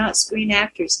job was not Screen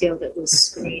Actors Guild, it was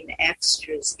Screen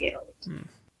Extras Guild.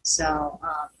 So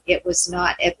it was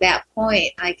not, at that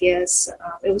point, I guess,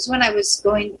 it was when I was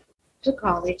going to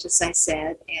college, as I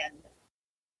said, and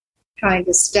trying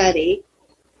to study,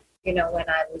 when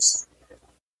I was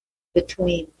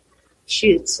between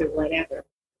shoots or whatever.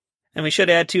 And we should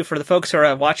add, too, for the folks who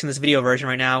are watching this video version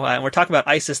right now, and we're talking about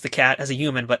Isis the cat as a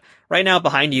human, but right now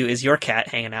behind you is your cat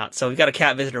hanging out. So we've got a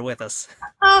cat visitor with us.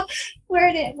 Oh,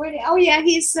 oh yeah,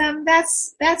 he's,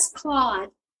 that's Claude.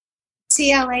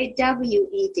 Clawed.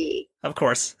 Of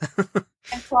course.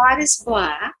 And Claude is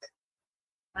black.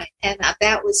 And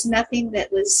that was nothing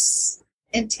that was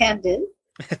intended.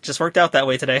 It just worked out that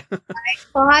way today.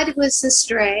 Claude was a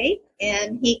stray,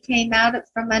 and he came out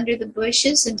from under the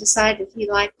bushes and decided he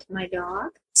liked my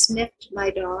dog, sniffed my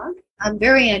dog. A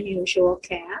very unusual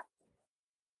cat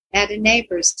at a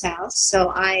neighbor's house, so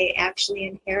I actually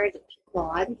inherited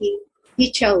Claude.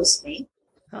 He chose me.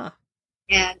 Huh.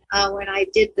 And when I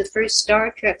did the first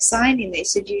Star Trek signing, they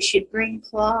said, you should bring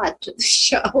Claude to the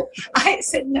show. I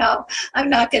said, no,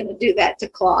 I'm not going to do that to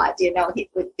Claude. He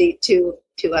would be too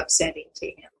upsetting to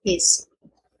him.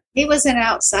 He was an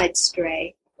outside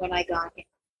stray when I got him.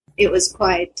 It was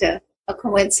quite a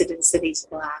coincidence that he's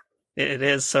black. It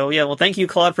is. So, yeah, well, thank you,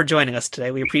 Claude, for joining us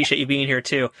today. We appreciate you being here,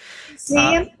 too. See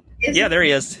him? Yeah, there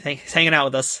he is. He's hanging out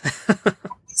with us.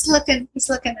 He's looking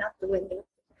out the window.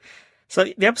 So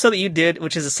the episode that you did,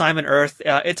 which is Assignment Earth,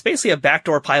 it's basically a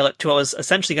backdoor pilot to what was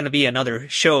essentially going to be another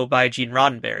show by Gene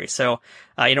Roddenberry. So,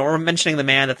 we're mentioning the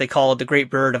man that they called the Great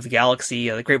Bird of the Galaxy,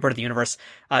 the Great Bird of the Universe.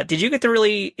 Did you get to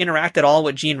really interact at all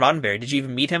with Gene Roddenberry? Did you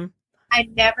even meet him? I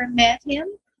never met him.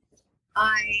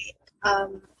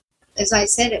 as I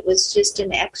said, it was just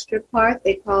an extra part.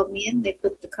 They called me in, they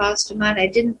put the costume on. I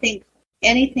didn't think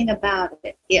anything about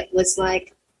it. It was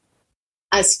like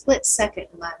a split second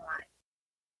in my life.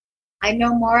 I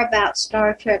know more about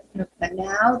Star Trek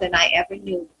now than I ever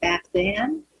knew back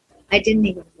then. I didn't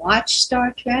even watch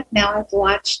Star Trek. Now I've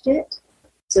watched it.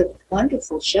 It's a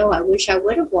wonderful show. I wish I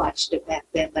would have watched it back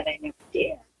then, but I never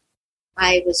did.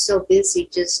 I was so busy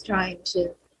just trying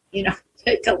to,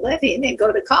 make a living and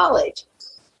go to college.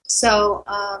 So,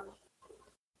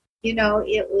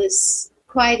 it was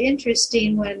quite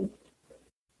interesting when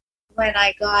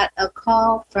I got a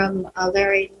call from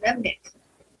Larry Remnick,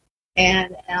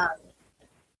 and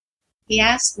he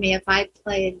asked me if I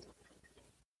played.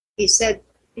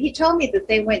 He told me that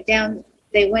they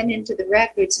went into the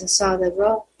records and saw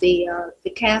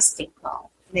the casting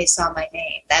call, and they saw my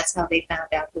name. That's how they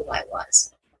found out who I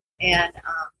was, and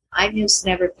I just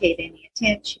never paid any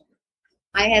attention.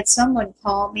 I had someone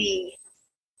call me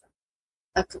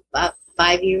about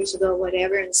 5 years ago,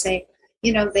 whatever, and say,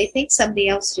 they think somebody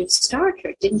else did Star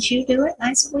Trek. Didn't you do it? And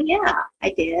I said, well, yeah,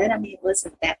 I did. I mean, it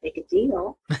wasn't that big a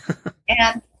deal.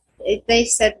 And they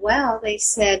said,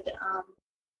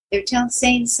 they're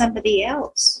saying somebody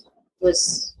else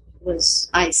was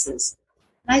ISIS.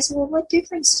 And I said, well, what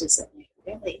difference does it make,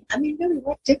 really? I mean, really,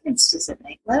 what difference does it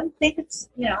make? Let them think it's,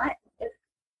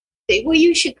 well,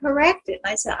 you should correct it.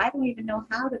 And I said, I don't even know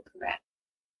how to correct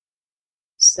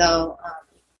it. So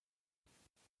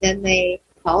then they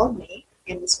called me,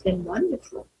 and it's been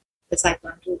wonderful. Because I've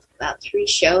gone to about 3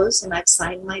 shows, and I've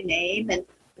signed my name, and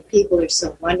the people are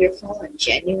so wonderful and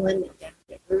genuine and down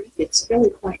to earth. It's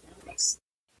really quite nice.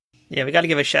 Yeah, we got to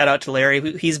give a shout out to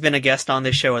Larry. He's been a guest on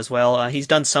this show as well. He's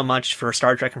done so much for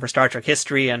Star Trek and for Star Trek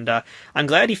history, and I'm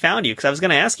glad he found you, because I was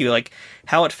going to ask you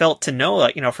how it felt to know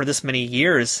for this many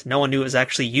years, no one knew it was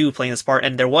actually you playing this part,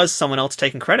 and there was someone else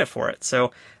taking credit for it.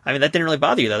 So, I mean, that didn't really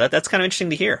bother you, though. That's kind of interesting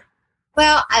to hear.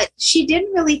 Well, she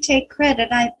didn't really take credit.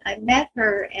 I met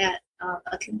her at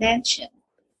a convention,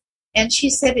 and she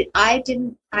said it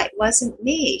wasn't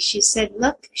me. She said,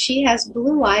 look, she has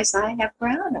blue eyes, I have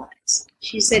brown eyes.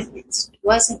 She said it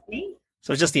wasn't me.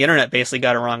 So it's just the internet basically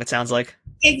got it wrong, it sounds like.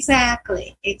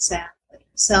 Exactly. So,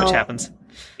 which happens.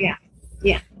 Yeah.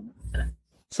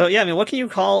 So, yeah, I mean, what can you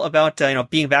call about,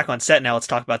 being back on set now? Let's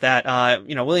talk about that.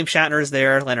 William Shatner is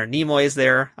there, Leonard Nimoy is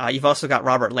there. You've also got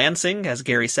Robert Lansing as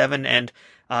Gary Seven, and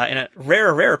in a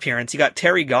rare appearance, you got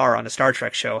Terry Garr on a Star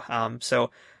Trek show. So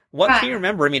what can you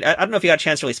remember? I mean, I don't know if you got a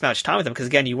chance to really spend much time with him, because,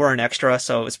 again, you were an extra,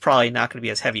 so it's probably not going to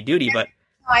be as heavy duty, but...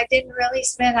 No, I didn't really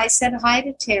I said hi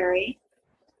to Terry.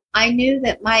 I knew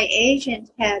that my agent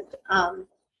had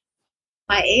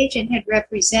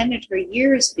represented her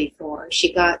years before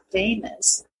she got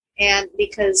famous, and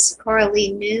because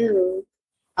Coralie knew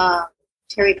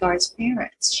Terry Garr's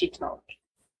parents, she told me.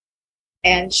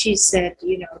 And she said,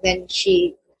 then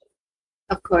she,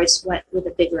 of course, went with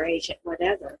a bigger agent,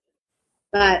 whatever.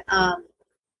 But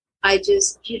I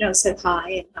just, said hi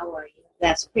and how are you?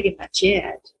 That's pretty much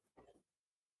it.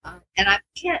 And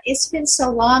it's been so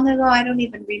long ago, I don't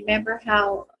even remember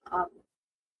how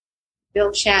Bill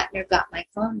Shatner got my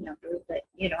phone number, but,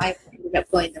 I ended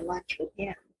up going to lunch with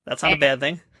him. That's not a bad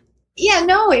thing. Yeah,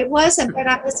 no, it wasn't, but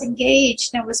I was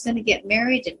engaged and I was going to get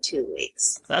married in 2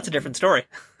 weeks. That's a different story.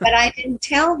 But I didn't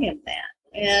tell him that.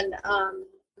 And,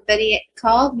 but he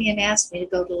called me and asked me to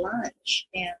go to lunch.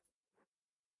 And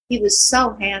he was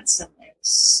so handsome and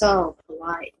so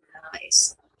polite and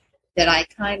nice that I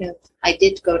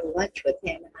did go to lunch with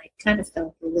him, and I kind of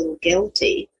felt a little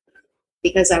guilty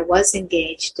because I was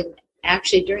engaged, and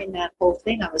actually during that whole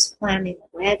thing I was planning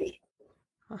a wedding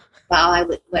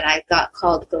when I got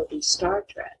called to go do Star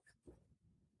Trek.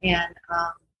 And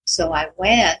so I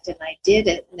went and I did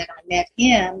it, and then I met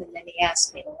him, and then he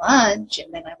asked me to lunch,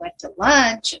 and then I went to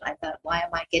lunch, and I thought, why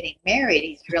am I getting married?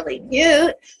 He's really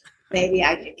cute. Maybe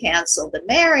I could cancel the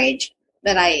marriage,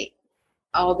 but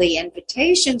all the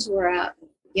invitations were out,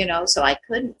 so I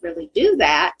couldn't really do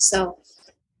that. So,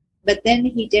 but then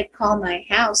he did call my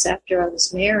house after I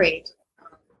was married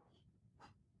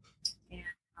and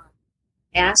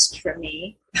asked for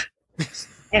me.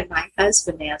 And my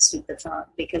husband answered the phone,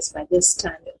 because by this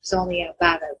time it was only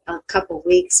about a couple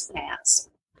weeks past.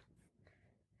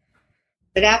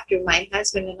 But after my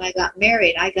husband and I got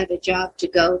married, I got a job to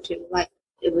go to,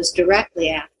 it was directly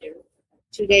after,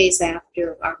 2 days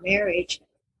after our marriage,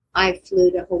 I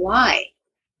flew to Hawaii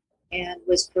and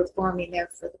was performing there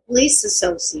for the police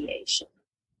association.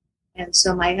 And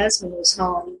so my husband was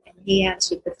home, and he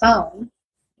answered the phone.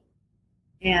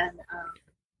 And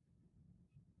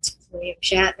William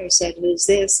Shatner said, who's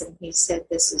this? And he said,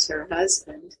 this is her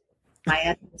husband. My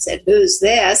husband said, who's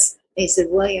this? He said,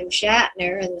 William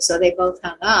Shatner. And so they both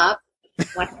hung up.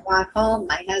 When I got home,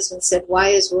 my husband said, why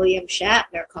is William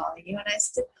Shatner calling you? And I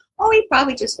said, oh, he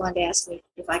probably just wanted to ask me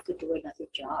if I could do another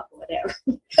job or whatever.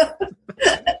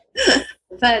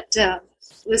 But it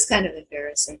was kind of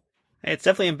embarrassing. It's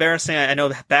definitely embarrassing. I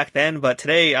know back then, but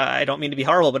today, I don't mean to be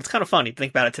horrible, but it's kind of funny to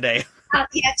think about it today.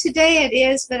 Yeah, today it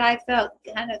is, but I felt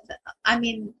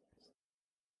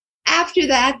after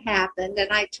that happened,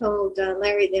 and I told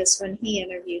Larry this when he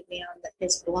interviewed me on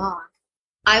his blog,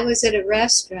 I was at a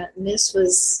restaurant, and this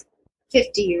was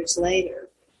 50 years later.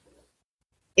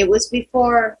 It was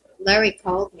before Larry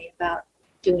called me about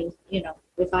doing,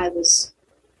 if I was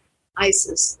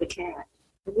Isis, the cat.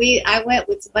 I went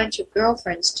with a bunch of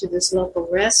girlfriends to this local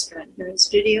restaurant here in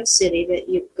Studio City that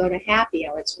you go to happy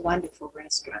hour. It's a wonderful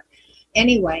restaurant.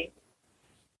 Anyway,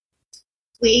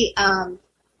 we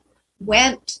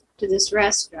went to this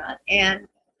restaurant, and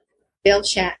Bill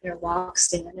Shatner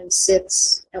walks in and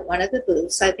sits at one of the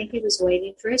booths. I think he was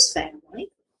waiting for his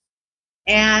family.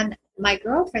 And my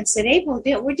girlfriend said, April,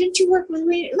 didn't you work with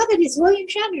William? Look at his William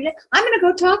Shatner. I'm going to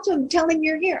go talk to him and tell him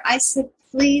you're here. I said,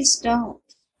 please don't.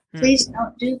 Please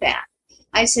don't do that.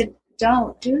 I said,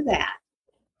 don't do that.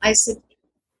 I said,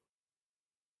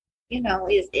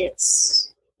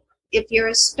 it's if you're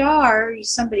a star,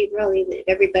 somebody really that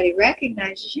everybody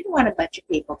recognizes, you don't want a bunch of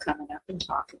people coming up and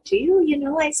talking to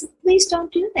you. I said, please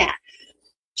don't do that.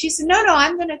 She said, no,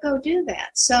 I'm going to go do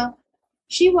that. So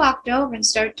she walked over and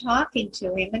started talking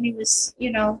to him, and he was,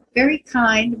 very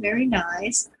kind, very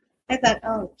nice. I thought,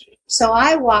 oh, gee. So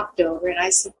I walked over and I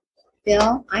said,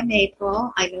 Bill, I'm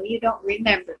April. I know you don't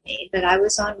remember me, but I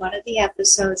was on one of the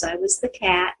episodes. I was the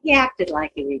cat. He acted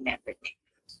like he remembered me.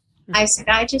 I said,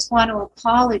 I just want to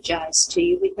apologize to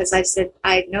you because I said,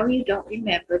 I know you don't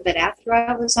remember, but after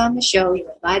I was on the show, you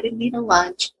invited me to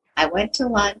lunch. I went to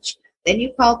lunch. Then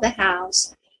you called the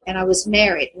house, and I was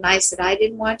married. And I said, I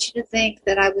didn't want you to think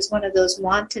that I was one of those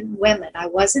wanton women. I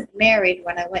wasn't married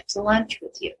when I went to lunch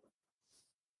with you.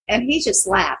 And he just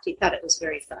laughed. He thought it was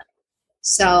very funny.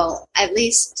 So at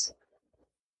least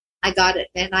I got it.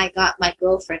 Then I got my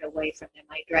girlfriend away from him.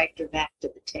 I dragged her back to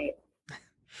the table.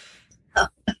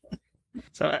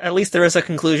 So at least there is a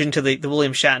conclusion to the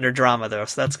William Shatner drama, though,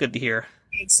 so that's good to hear.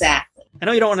 Exactly. I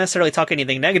know you don't want to necessarily talk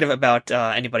anything negative about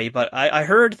anybody, but I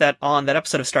heard that on that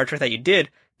episode of Star Trek that you did,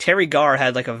 Terry Garr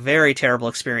had a very terrible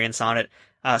experience on it,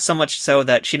 so much so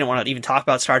that she didn't want to even talk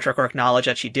about Star Trek or acknowledge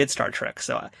that she did Star Trek.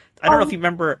 So I don't know if you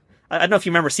remember. I don't know if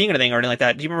you remember seeing anything or anything like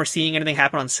that. Do you remember seeing anything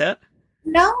happen on set?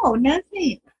 No,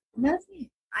 nothing.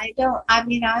 I don't.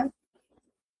 I'm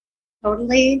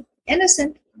totally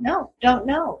innocent. No, don't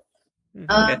know.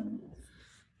 Okay.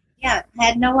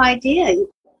 Had no idea.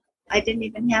 I didn't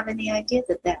even have any idea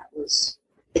that was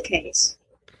the case.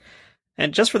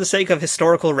 And just for the sake of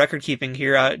historical record keeping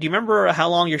here, do you remember how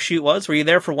long your shoot was? Were you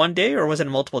there for one day, or was it a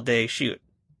multiple-day shoot?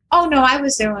 Oh, no, I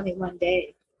was there only one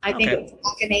day. I think it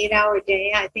was an 8-hour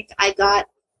day. I think I got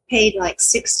paid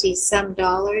 $60-some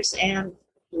and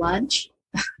lunch.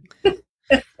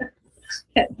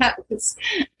 That was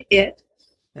it.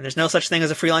 And there's no such thing as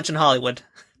a free lunch in Hollywood.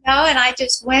 No, and I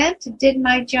just went and did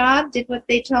my job, did what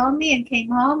they told me, and came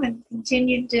home and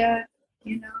continued to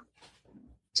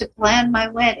plan my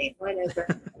wedding,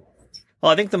 whatever.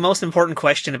 Well, I think the most important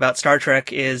question about Star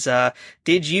Trek is,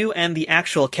 did you and the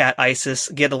actual cat Isis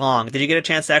get along? Did you get a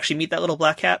chance to actually meet that little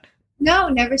black cat? No,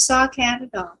 never saw a cat at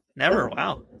all. Never?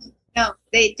 Wow. No,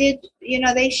 they did,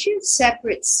 they shoot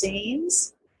separate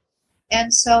scenes.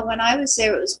 And so when I was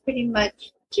there, it was pretty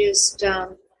much just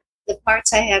the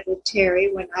parts I had with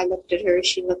Terry. When I looked at her,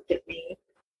 she looked at me.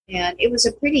 And it was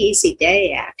a pretty easy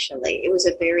day, actually. It was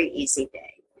a very easy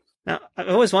day. Now, I've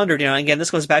always wondered, again,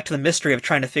 this goes back to the mystery of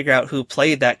trying to figure out who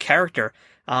played that character.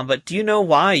 But do you know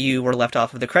why you were left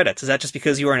off of the credits? Is that just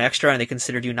because you were an extra and they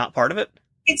considered you not part of it?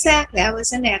 Exactly. I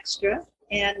was an extra.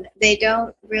 And they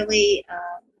don't really,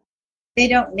 they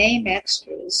don't name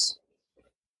extras.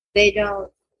 They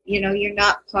don't, you're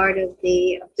not part of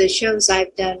the shows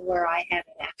I've done where I have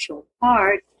an actual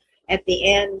part. At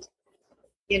the end,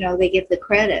 they give the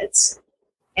credits.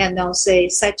 And they'll say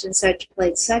such and such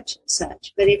played such and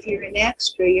such. But if you're an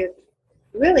extra, you're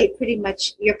really pretty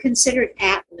much, you're considered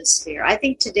atmosphere. I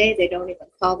think today they don't even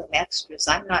call them extras.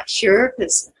 I'm not sure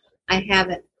because I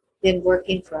haven't been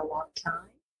working for a long time.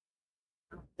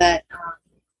 But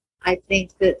I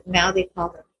think that now they call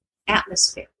them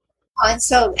atmosphere.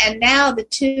 And now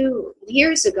 2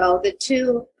 years ago, the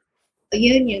two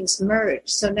unions merged.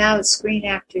 So now it's Screen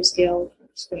Actors Guild and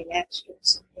Screen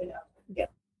Extras,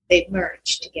 They've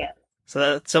merged together.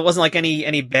 So it wasn't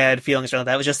any bad feelings around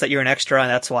that. It was just that you're an extra, and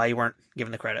that's why you weren't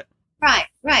given the credit.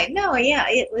 Right. No, yeah,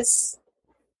 it was.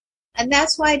 And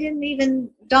that's why it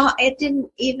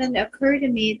didn't even occur to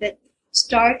me that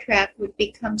Star Trek would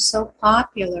become so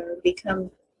popular, become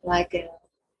like a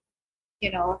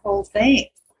whole thing.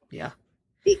 Yeah.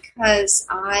 Because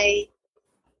I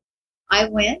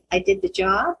went, I did the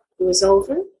job, it was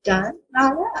over, done, and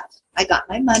I left. I got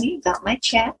my money, got my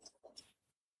check,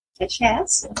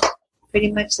 and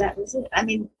pretty much that was it. I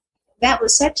mean, that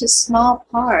was such a small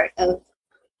part of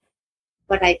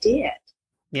what I did.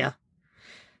 Yeah.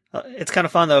 It's kind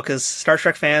of fun, though, because Star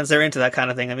Trek fans, they're into that kind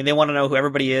of thing. I mean, they want to know who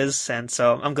everybody is, and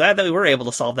so I'm glad that we were able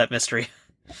to solve that mystery.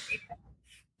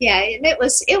 Yeah, and it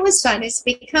was fun. It's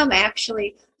become,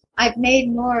 actually, I've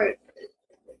made more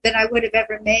than I would have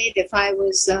ever made if I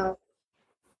was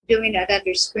doing it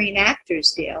under Screen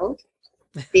Actors Guild,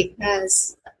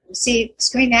 because, see,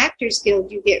 Screen Actors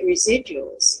Guild, you get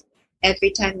residuals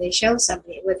every time they show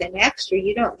something. With an extra,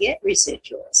 you don't get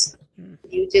residuals.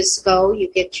 You just go,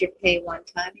 you get your pay one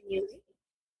time, and you leave.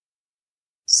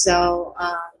 So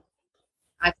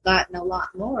I've gotten a lot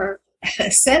more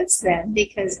since then,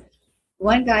 because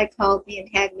one guy called me and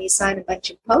had me sign a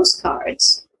bunch of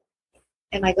postcards,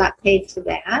 and I got paid for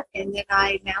that. And then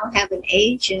I now have an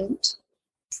agent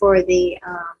for the,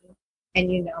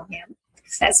 and you know him,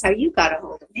 because that's how you got a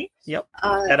hold of me. Yep.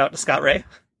 Shout out to Scott Ray.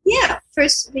 Yeah,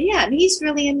 and he's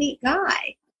really a neat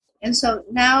guy. And so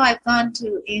now I've gone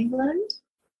to England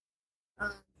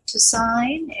to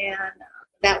sign, and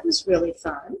that was really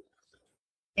fun.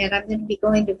 And I'm going to be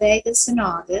going to Vegas in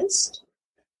August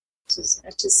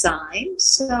to sign.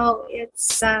 So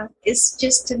it's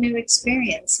just a new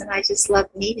experience, and I just love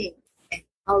meeting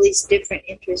all these different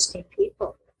interesting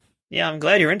people. Yeah, I'm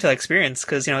glad you're into that experience,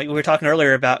 because, we were talking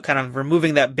earlier about kind of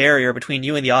removing that barrier between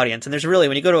you and the audience. And there's really,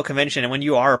 when you go to a convention and when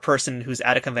you are a person who's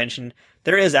at a convention,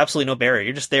 there is absolutely no barrier.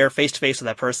 You're just there face to face with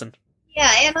that person. Yeah,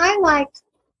 and I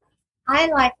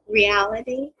like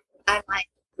reality. I like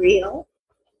real.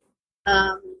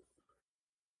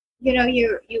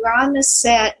 You're on the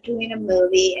set doing a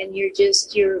movie, and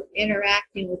you're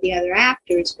interacting with the other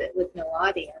actors, but with no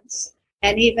audience.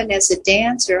 And even as a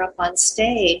dancer up on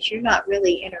stage, you're not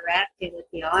really interacting with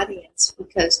the audience,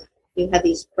 because you have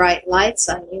these bright lights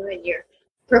on you and you're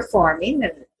performing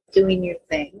and doing your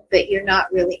thing, but you're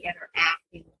not really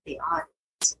interacting with the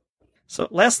audience. So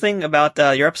last thing about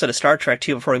your episode of Star Trek,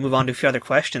 too, before we move on to a few other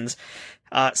questions.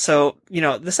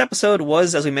 This episode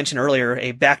was, as we mentioned earlier,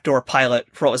 a backdoor pilot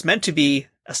for what was meant to be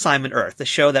Assignment Earth, the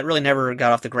show that really never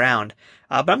got off the ground.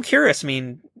 But I'm curious,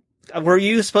 were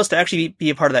you supposed to actually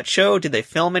be a part of that show? Did they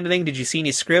film anything? Did you see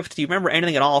any script? Do you remember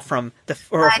anything at all or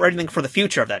anything for the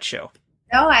future of that show?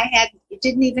 No,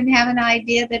 didn't even have an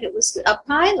idea that it was a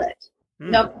pilot.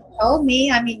 Nobody told me.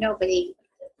 Nobody.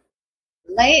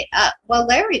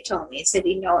 Larry told me. He said,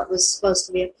 it was supposed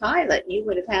to be a pilot. You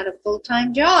would have had a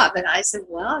full-time job. And I said,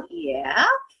 well, yeah,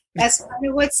 that's kind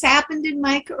of what's happened in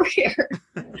my career.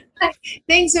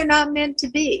 Things are not meant to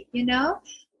be,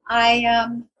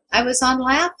 I was on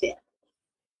Laugh-In.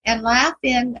 And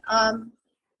Laugh-In,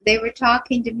 they were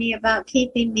talking to me about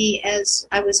keeping me, as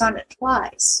I was on it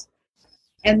twice.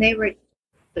 And they were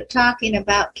talking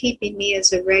about keeping me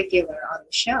as a regular on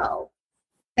the show.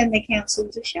 And they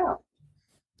canceled the show.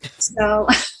 So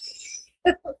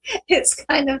it's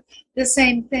kind of the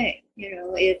same thing,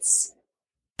 it's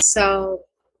so,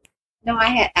 no,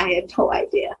 I had no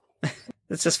idea.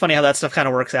 It's just funny how that stuff kind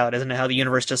of works out, isn't it? How the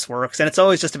universe just works. And it's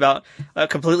always just about a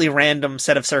completely random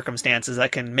set of circumstances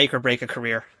that can make or break a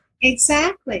career.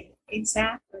 Exactly.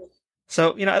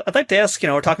 So, I'd like to ask,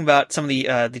 we're talking about some of the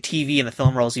TV and the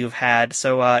film roles you've had.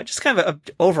 So, just kind of an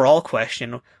overall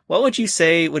question. What would you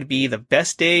say would be the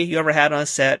best day you ever had on a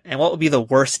set, and what would be the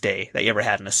worst day that you ever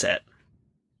had on a set?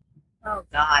 Oh,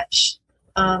 gosh.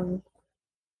 I've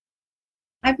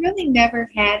really never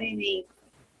had any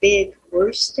big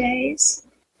worst days.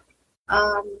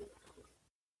 The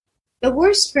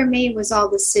worst for me was all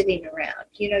the sitting around.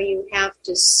 You have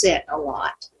to sit a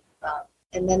lot.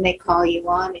 And then they call you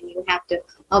on, and you have to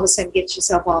all of a sudden get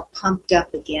yourself all pumped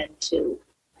up again to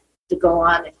go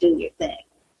on and do your thing.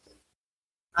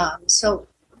 So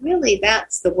really,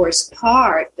 that's the worst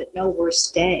part, but no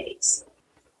worst days.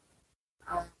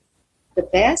 The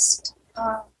best,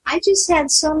 I just had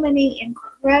so many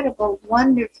incredible,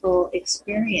 wonderful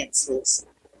experiences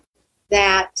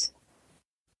that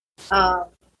I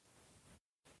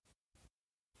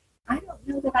don't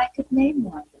know that I could name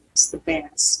one that's the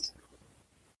best.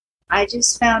 I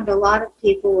just found a lot of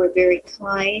people were very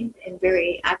kind and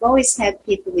I've always had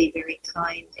people be very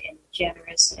kind and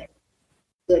generous and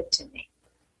good to me.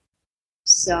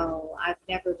 So I've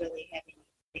never really had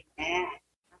anything bad.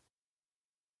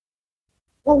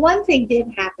 Well, one thing did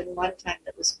happen one time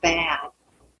that was bad.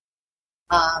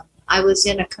 I was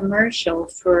in a commercial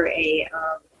for a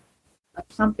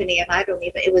company, and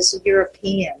it was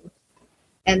European,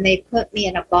 and they put me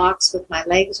in a box with my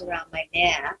legs around my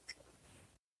neck,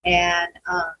 and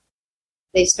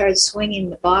they started swinging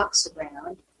the box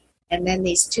around, and then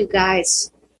these two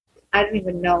guys, I don't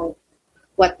even know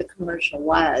what the commercial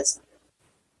was,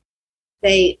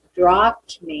 they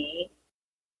dropped me,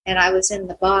 and I was in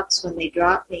the box when they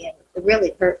dropped me, and it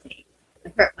really hurt me.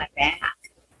 It hurt my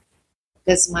back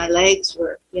because my legs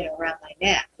were, around my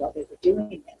neck while they were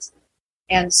doing this.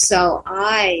 And so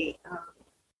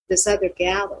this other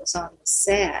gal that was on the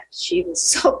set, she was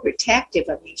so protective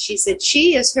of me. She said,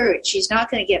 she is hurt. She's not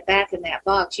going to get back in that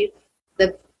box.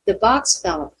 The box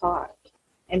fell apart,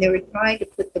 and they were trying to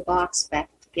put the box back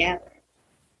together.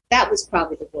 That was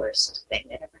probably the worst thing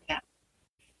that ever happened.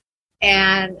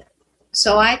 And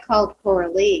so I called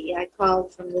Coralie. I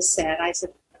called from the set. I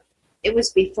said, it was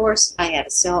before I had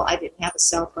a cell. I didn't have a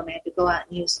cell phone. I had to go out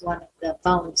and use one of the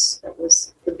phones that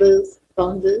was the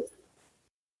phone booth.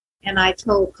 And I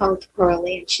called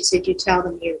Coralie, and she said, you tell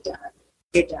them you're done.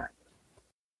 You're done.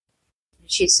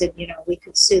 And she said, we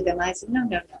could sue them. I said, no,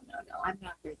 I'm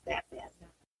not hurt that bad. No.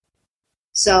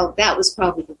 So that was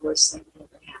probably the worst thing that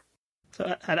ever happened.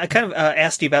 So I kind of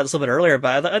asked you about this a little bit earlier,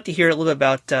 but I'd like to hear a little bit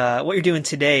about what you're doing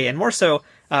today, and more so,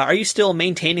 are you still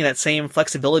maintaining that same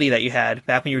flexibility that you had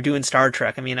back when you were doing Star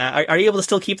Trek? I mean, are you able to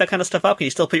still keep that kind of stuff up? Can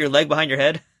you still put your leg behind your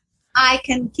head? I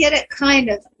can get it kind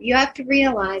of. You have to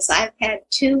realize I've had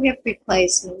 2 hip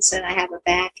replacements and I have a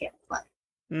back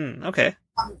implant. Okay.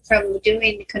 From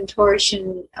doing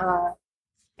contortion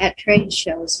at trade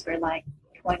shows for like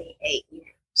 28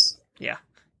 years. Yeah.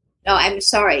 No, I'm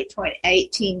sorry,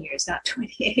 18 years, not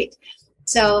 28.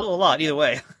 So a lot, either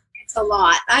way. It's a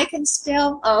lot. I can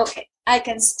still, I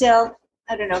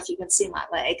don't know if you can see my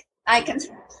leg. I can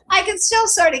still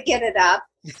sort of get it up.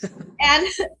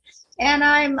 And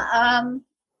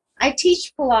I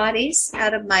teach Pilates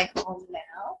out of my home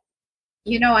now.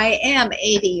 I am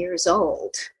 80 years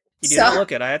old. You do not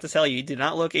look it. I have to tell you, you do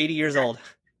not look 80 years old.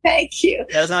 Thank you.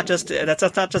 That's not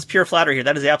just pure flattery here.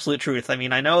 That is the absolute truth. I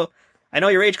mean, I know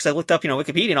your age because I looked up,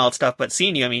 Wikipedia and all that stuff, but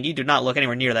seeing you, I mean, you do not look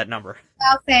anywhere near that number.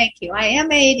 Well, thank you. I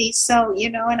am 80, so,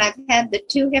 and I've had the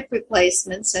 2 hip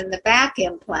replacements and the back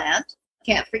implant.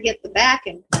 Can't forget the back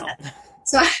implant.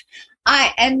 So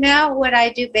and now what I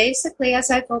do basically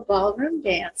is I go ballroom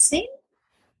dancing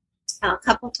a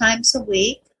couple times a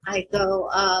week. I go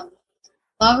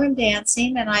ballroom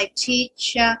dancing, and I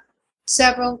teach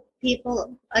several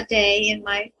people a day.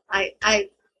 I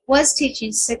was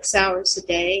teaching 6 hours a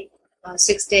day,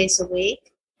 6 days a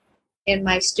week in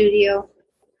my studio.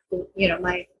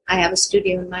 I have a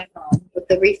studio in my home with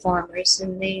the reformers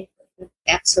and the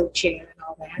exo chair and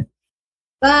all that.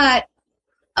 But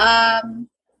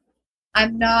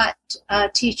I'm not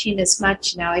teaching as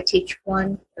much now. I teach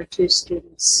 1 or 2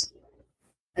 students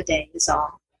a day is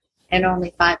all, and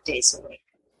only 5 days a week.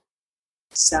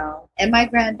 So, and my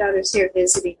granddaughter's here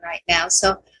visiting right now,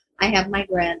 so I have my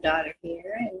granddaughter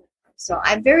here, and so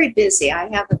I'm very busy. I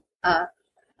have a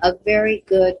very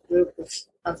good group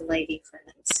of lady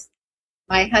friends.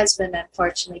 My husband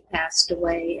unfortunately passed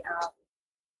away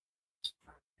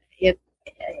in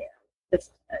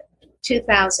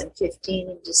 2015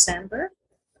 in December.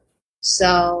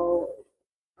 So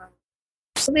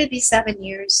maybe 7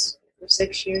 years or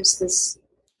 6 years, this,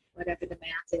 whatever the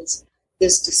math is,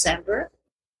 this December.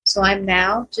 So I'm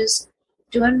now just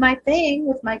doing my thing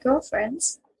with my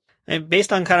girlfriends. And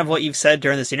based on kind of what you've said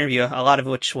during this interview, a lot of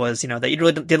which was, that you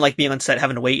really didn't like being on set,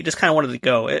 having to wait. You just kind of wanted to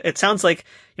go. It sounds like,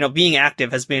 being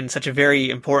active has been such a very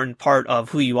important part of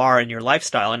who you are and your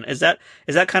lifestyle. And is that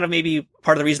kind of maybe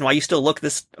part of the reason why you still look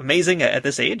this amazing at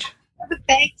this age?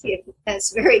 Thank you.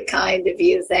 That's very kind of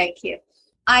you. Thank you.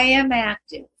 I am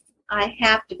active. I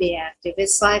have to be active.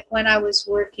 It's like when I was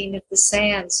working at the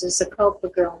Sands as a Copa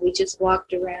girl. We just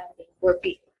walked around and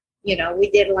working. We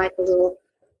did like a little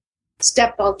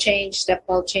step ball change,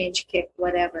 kick,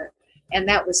 whatever. And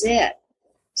that was it.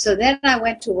 So then I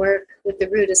went to work with the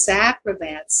Rudis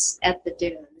acrobats at the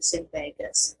Dunes in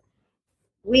Vegas.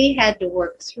 We had to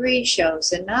work 3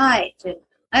 shows a night, and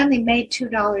I only made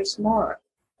 $2 more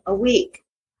a week.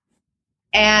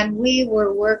 And we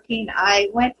were working, I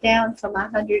went down from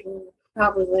 100 and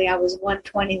probably I was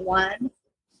 121.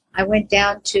 I went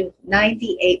down to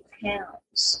 98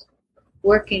 pounds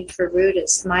working for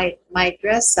Rudis. My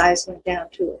dress size went down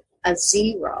to a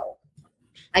 0.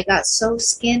 I got so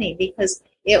skinny because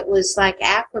it was like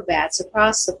acrobats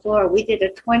across the floor. We did a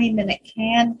 20-minute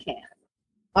can.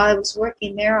 While I was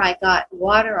working there, I got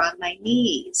water on my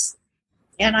knees.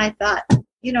 And I thought,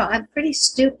 I'm pretty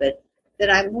stupid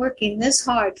that I'm working this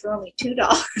hard for only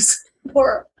 $2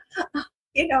 for,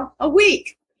 a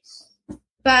week.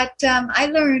 But I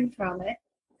learned from it.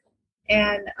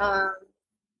 And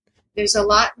there's a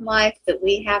lot in life that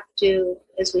we have to,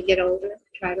 as we get older,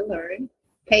 try to learn.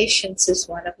 Patience is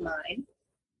one of mine,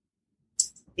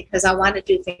 because I want to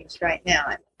do things right now.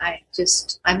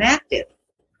 I'm active.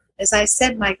 As I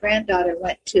said, my granddaughter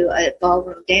went to a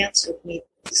ballroom dance with me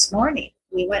this morning.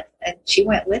 We went, and she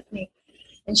went with me,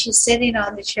 and she's sitting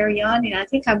on the chair yawning. I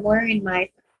think I'm wearing my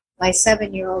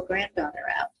 7-year-old granddaughter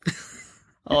out.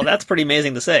 Oh, that's pretty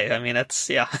amazing to say. I mean,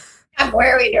 yeah. I'm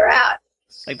wearing her out.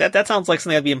 Like that sounds like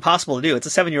something that'd be impossible to do. It's a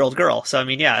 7-year-old girl. So, I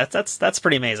mean, yeah, that's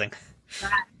pretty amazing.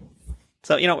 Right.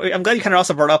 So, I'm glad you kind of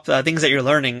also brought up things that you're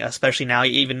learning, especially now,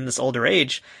 even in this older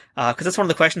age, because that's one of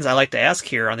the questions I like to ask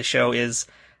here on the show is,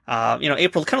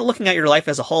 April, kind of looking at your life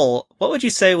as a whole, what would you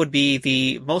say would be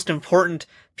the most important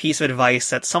piece of advice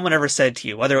that someone ever said to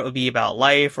you, whether it would be about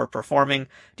life or performing?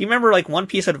 Do you remember like one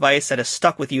piece of advice that has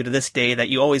stuck with you to this day that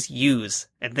you always use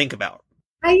and think about?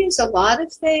 I use a lot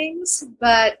of things,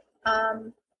 but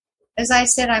as I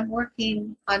said, I'm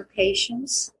working on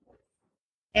patience,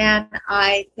 and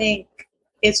I think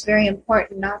it's very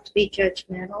important not to be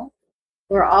judgmental.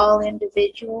 We're all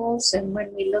individuals, and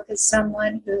when we look at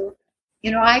someone who,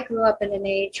 I grew up in an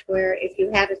age where if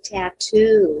you had a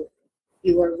tattoo,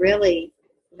 you were really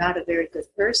not a very good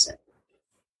person.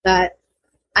 But,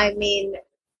 I mean,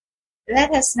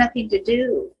 that has nothing to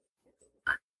do.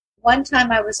 One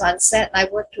time I was on set and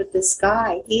I worked with this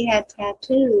guy. He had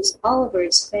tattoos all over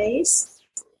his face.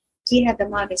 He had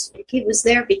them on his, he was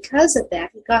there because of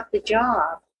that. He got the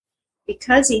job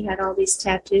because he had all these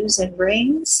tattoos and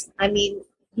rings. I mean,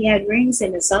 he had rings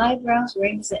in his eyebrows,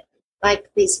 rings in, like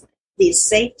these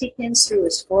safety pins through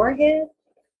his forehead.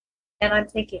 And I'm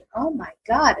thinking, oh my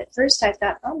God. At first I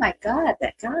thought, oh my God,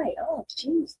 that guy, oh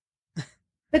jeez.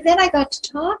 But then I got to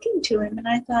talking to him, and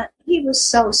I thought he was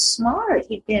so smart.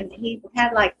 He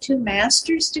had like 2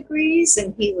 master's degrees,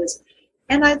 and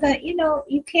and I thought,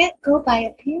 you can't go by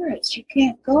appearance. You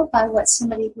can't go by what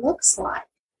somebody looks like.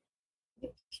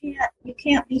 You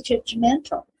can't be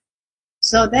judgmental.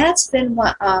 So that's been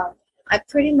what I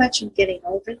pretty much am getting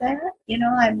over that.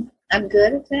 I'm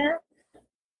good at that.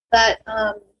 But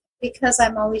because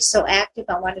I'm always so active,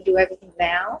 I want to do everything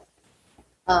now.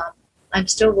 I'm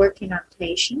still working on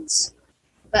patience,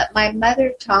 but my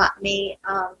mother taught me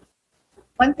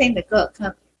one thing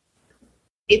that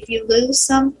if you lose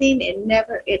something,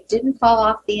 it didn't fall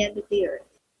off the end of the earth.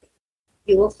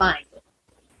 You will find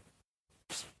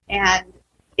it. And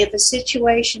if a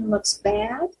situation looks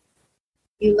bad,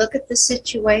 you look at the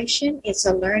situation, it's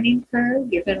a learning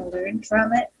curve, you're going to learn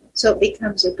from it, so it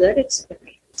becomes a good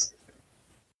experience.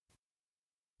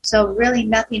 So really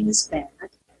nothing is bad.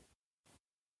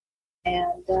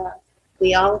 And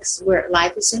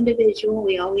life is individual.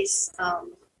 We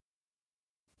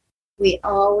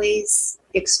always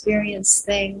experience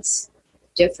things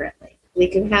differently.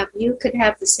 You could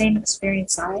have the same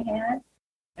experience I had,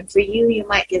 and for you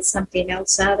might get something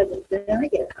else out of it than I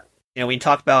get out of it. We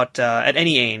talk about at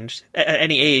any age,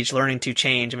 learning to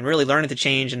change. I mean, really learning to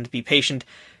change and to be patient.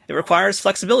 It requires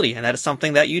flexibility, and that is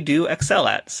something that you do excel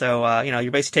at. So,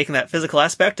 you're basically taking that physical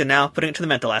aspect and now putting it to the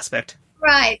mental aspect.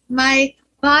 Right. My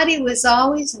body was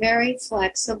always very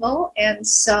flexible, and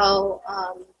so,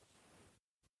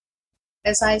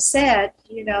 as I said,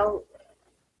 you're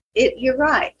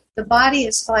right. The body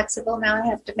is flexible. Now I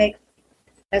have to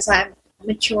as I'm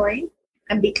maturing,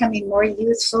 I'm becoming more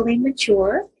youthfully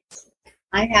mature.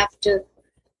 I have to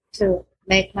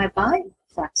make my body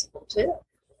flexible too.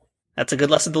 That's a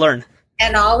good lesson to learn.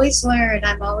 And always learn.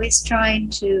 I'm always trying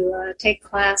to take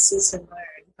classes and learn.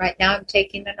 Right now I'm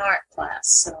taking an art class.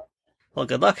 So. Well,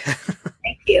 good luck.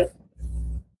 Thank you.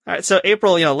 All right, so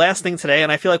April, last thing today,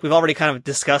 and I feel like we've already kind of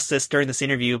discussed this during this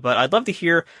interview, but I'd love to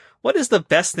hear, what is the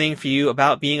best thing for you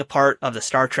about being a part of the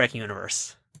Star Trek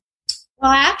universe?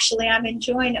 Well, actually, I'm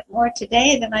enjoying it more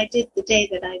today than I did the day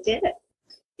that I did it,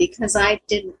 because I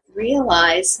didn't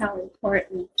realize how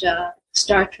important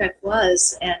Star Trek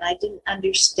was, and I didn't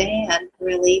understand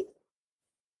really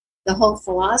the whole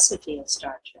philosophy of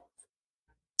Star Trek.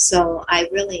 So I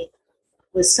really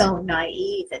was so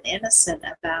naive and innocent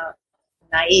about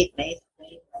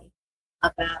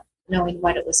knowing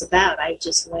what it was about. I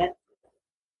just went,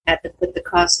 had to put the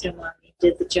costume on me,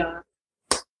 did the job,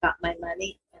 got my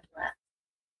money, and left,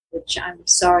 which I'm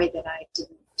sorry that I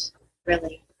didn't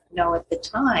really know at the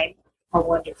time how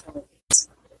wonderful it is.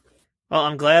 Well,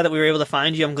 I'm glad that we were able to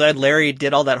find you. I'm glad Larry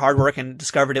did all that hard work and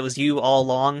discovered it was you all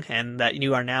along, and that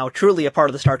you are now truly a part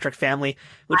of the Star Trek family,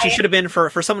 which you should have been for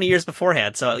so many years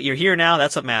beforehand. So you're here now.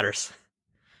 That's what matters.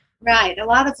 Right. A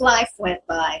lot of life went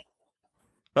by.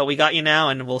 But we got you now,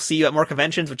 and we'll see you at more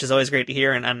conventions, which is always great to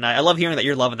hear. And I love hearing that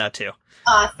you're loving that too.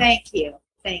 Thank you.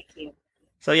 Thank you.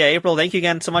 So yeah, April, thank you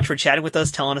again so much for chatting with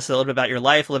us, telling us a little bit about your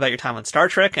life, a little about your time on Star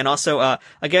Trek, and also,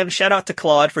 again, shout out to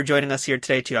Claude for joining us here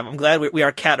today too. I'm glad we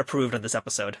are cat approved on this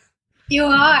episode. You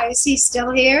are. Is he still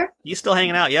here? He's still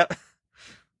hanging out, yep.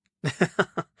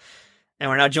 And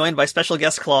we're now joined by special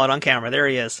guest Claude on camera. There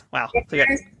he is. Wow.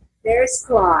 There's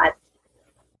Claude.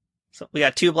 So we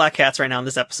got 2 black cats right now in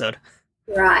this episode.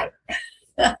 Right.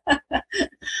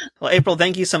 Well, April,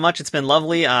 thank you so much. It's been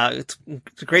lovely. It's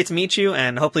great to meet you,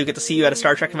 and hopefully we get to see you at a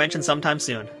Star Trek convention sometime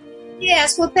soon.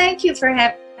 Yes, well, thank you for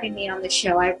having me on the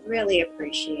show. I really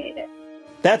appreciate it.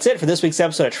 That's it for this week's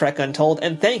episode of Trek Untold,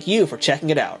 and thank you for checking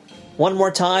it out. One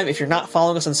more time, if you're not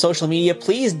following us on social media,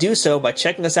 please do so by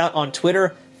checking us out on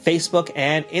Twitter, Facebook,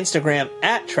 and Instagram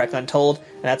at Trek Untold,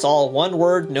 and that's all one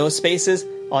word, no spaces,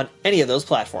 on any of those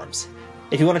platforms.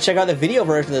 If you want to check out the video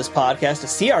version of this podcast to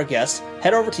see our guests,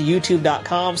 head over to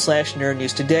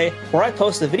youtube.com/nerdnewstoday, where I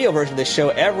post the video version of this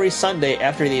show every Sunday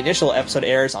after the initial episode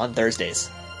airs on Thursdays.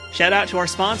 Shout out to our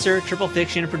sponsor, Triple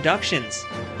Fiction Productions,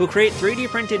 who create 3D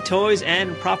printed toys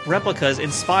and prop replicas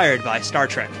inspired by Star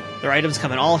Trek. Their items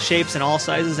come in all shapes and all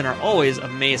sizes and are always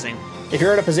amazing. If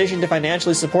you're in a position to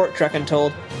financially support Trek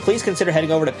Untold, please consider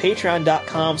heading over to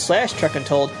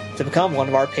patreon.com/trekuntold to become one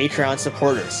of our Patreon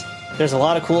supporters. There's a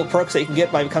lot of cool perks that you can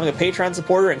get by becoming a Patreon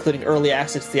supporter, including early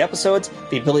access to the episodes,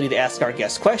 the ability to ask our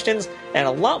guests questions, and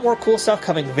a lot more cool stuff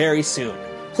coming very soon.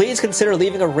 Please consider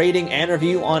leaving a rating and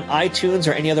review on iTunes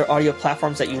or any other audio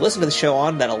platforms that you listen to the show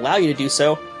on that allow you to do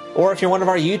so. Or if you're one of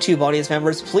our YouTube audience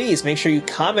members, please make sure you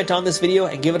comment on this video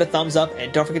and give it a thumbs up,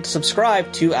 and don't forget to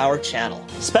subscribe to our channel.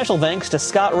 Special thanks to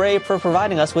Scott Ray for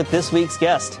providing us with this week's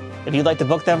guest. If you'd like to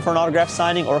book them for an autograph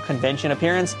signing or convention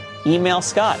appearance, email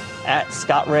Scott at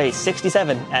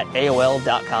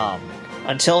scottray67@aol.com.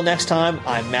 Until next time,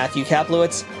 I'm Matthew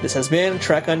Kaplowitz. This has been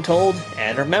Trek Untold,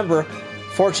 and remember,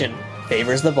 fortune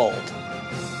favors the bold.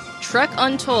 Trek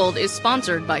Untold is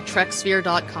sponsored by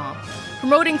TrekSphere.com,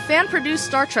 promoting fan-produced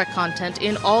Star Trek content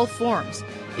in all forms,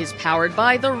 is powered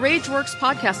by the RageWorks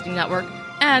Podcasting Network,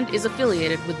 and is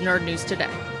affiliated with Nerd News Today.